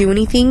doesn't do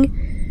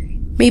anything.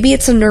 Maybe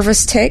it's a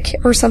nervous tick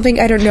or something,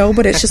 I don't know,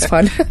 but it's just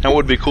fun. And what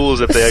would be cool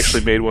is if they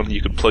actually made one that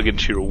you could plug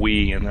into your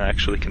Wii and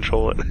actually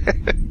control it.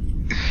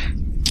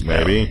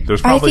 Maybe.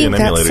 There's probably an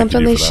emulator that's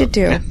something they should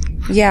do.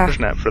 Yeah. There's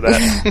an app for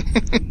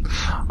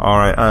that. All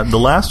right. The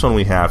last one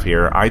we have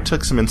here, I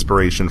took some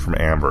inspiration from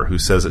Amber, who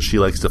says that she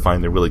likes to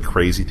find the really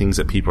crazy things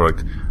that people are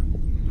like,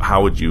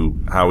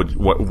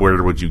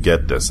 where would you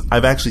get this?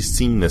 I've actually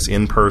seen this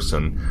in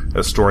person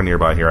at a store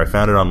nearby here. I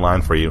found it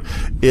online for you.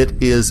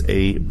 It is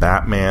a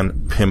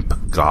Batman pimp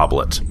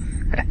goblet.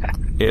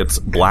 It's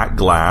black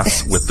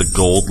glass with the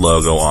gold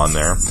logo on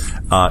there.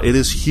 It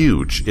is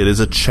huge. It is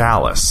a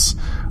chalice.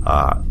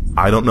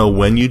 I don't know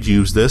when you'd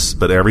use this,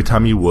 but every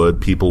time you would,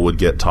 people would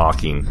get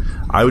talking.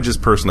 I would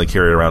just personally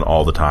carry it around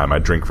all the time.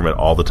 I'd drink from it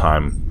all the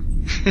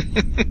time.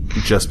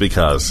 Just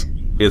because.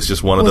 It's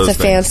just one of those things.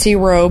 With a fancy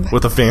robe.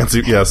 With a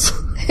fancy, yes.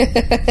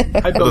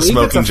 I believe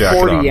it's a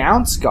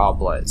 40-ounce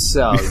goblet,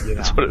 so, you know.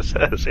 That's what it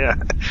says, yeah.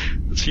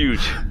 It's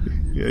huge.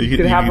 Yeah, you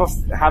could have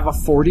a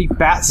 40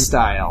 bat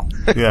style.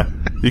 Yeah.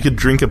 You could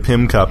drink a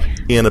Pim cup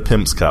in a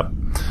Pimp's cup.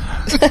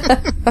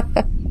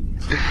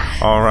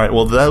 All right.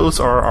 Well, those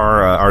are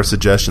our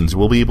suggestions.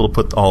 We'll be able to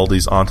put all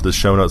these onto the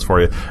show notes for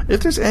you.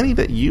 If there's any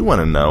that you want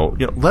to know,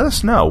 let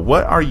us know.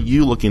 What are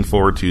you looking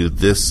forward to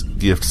this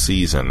gift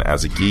season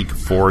as a geek,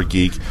 for a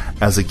geek,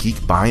 as a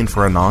geek buying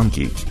for a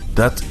non-geek?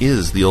 That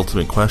is the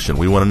ultimate question.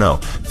 We want to know.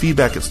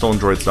 Feedback at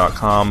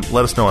stolendroids.com.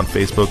 Let us know on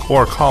Facebook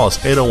or call us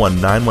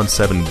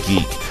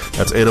 801-917-GEEK.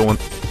 That's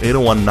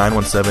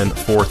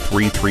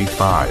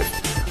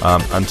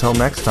 801-917-4335. Until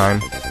next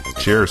time,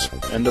 cheers.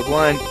 End of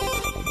line.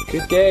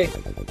 Good day.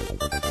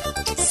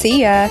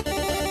 See ya.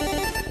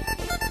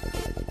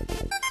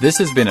 This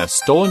has been a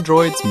Stolen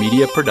Droids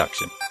Media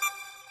Production.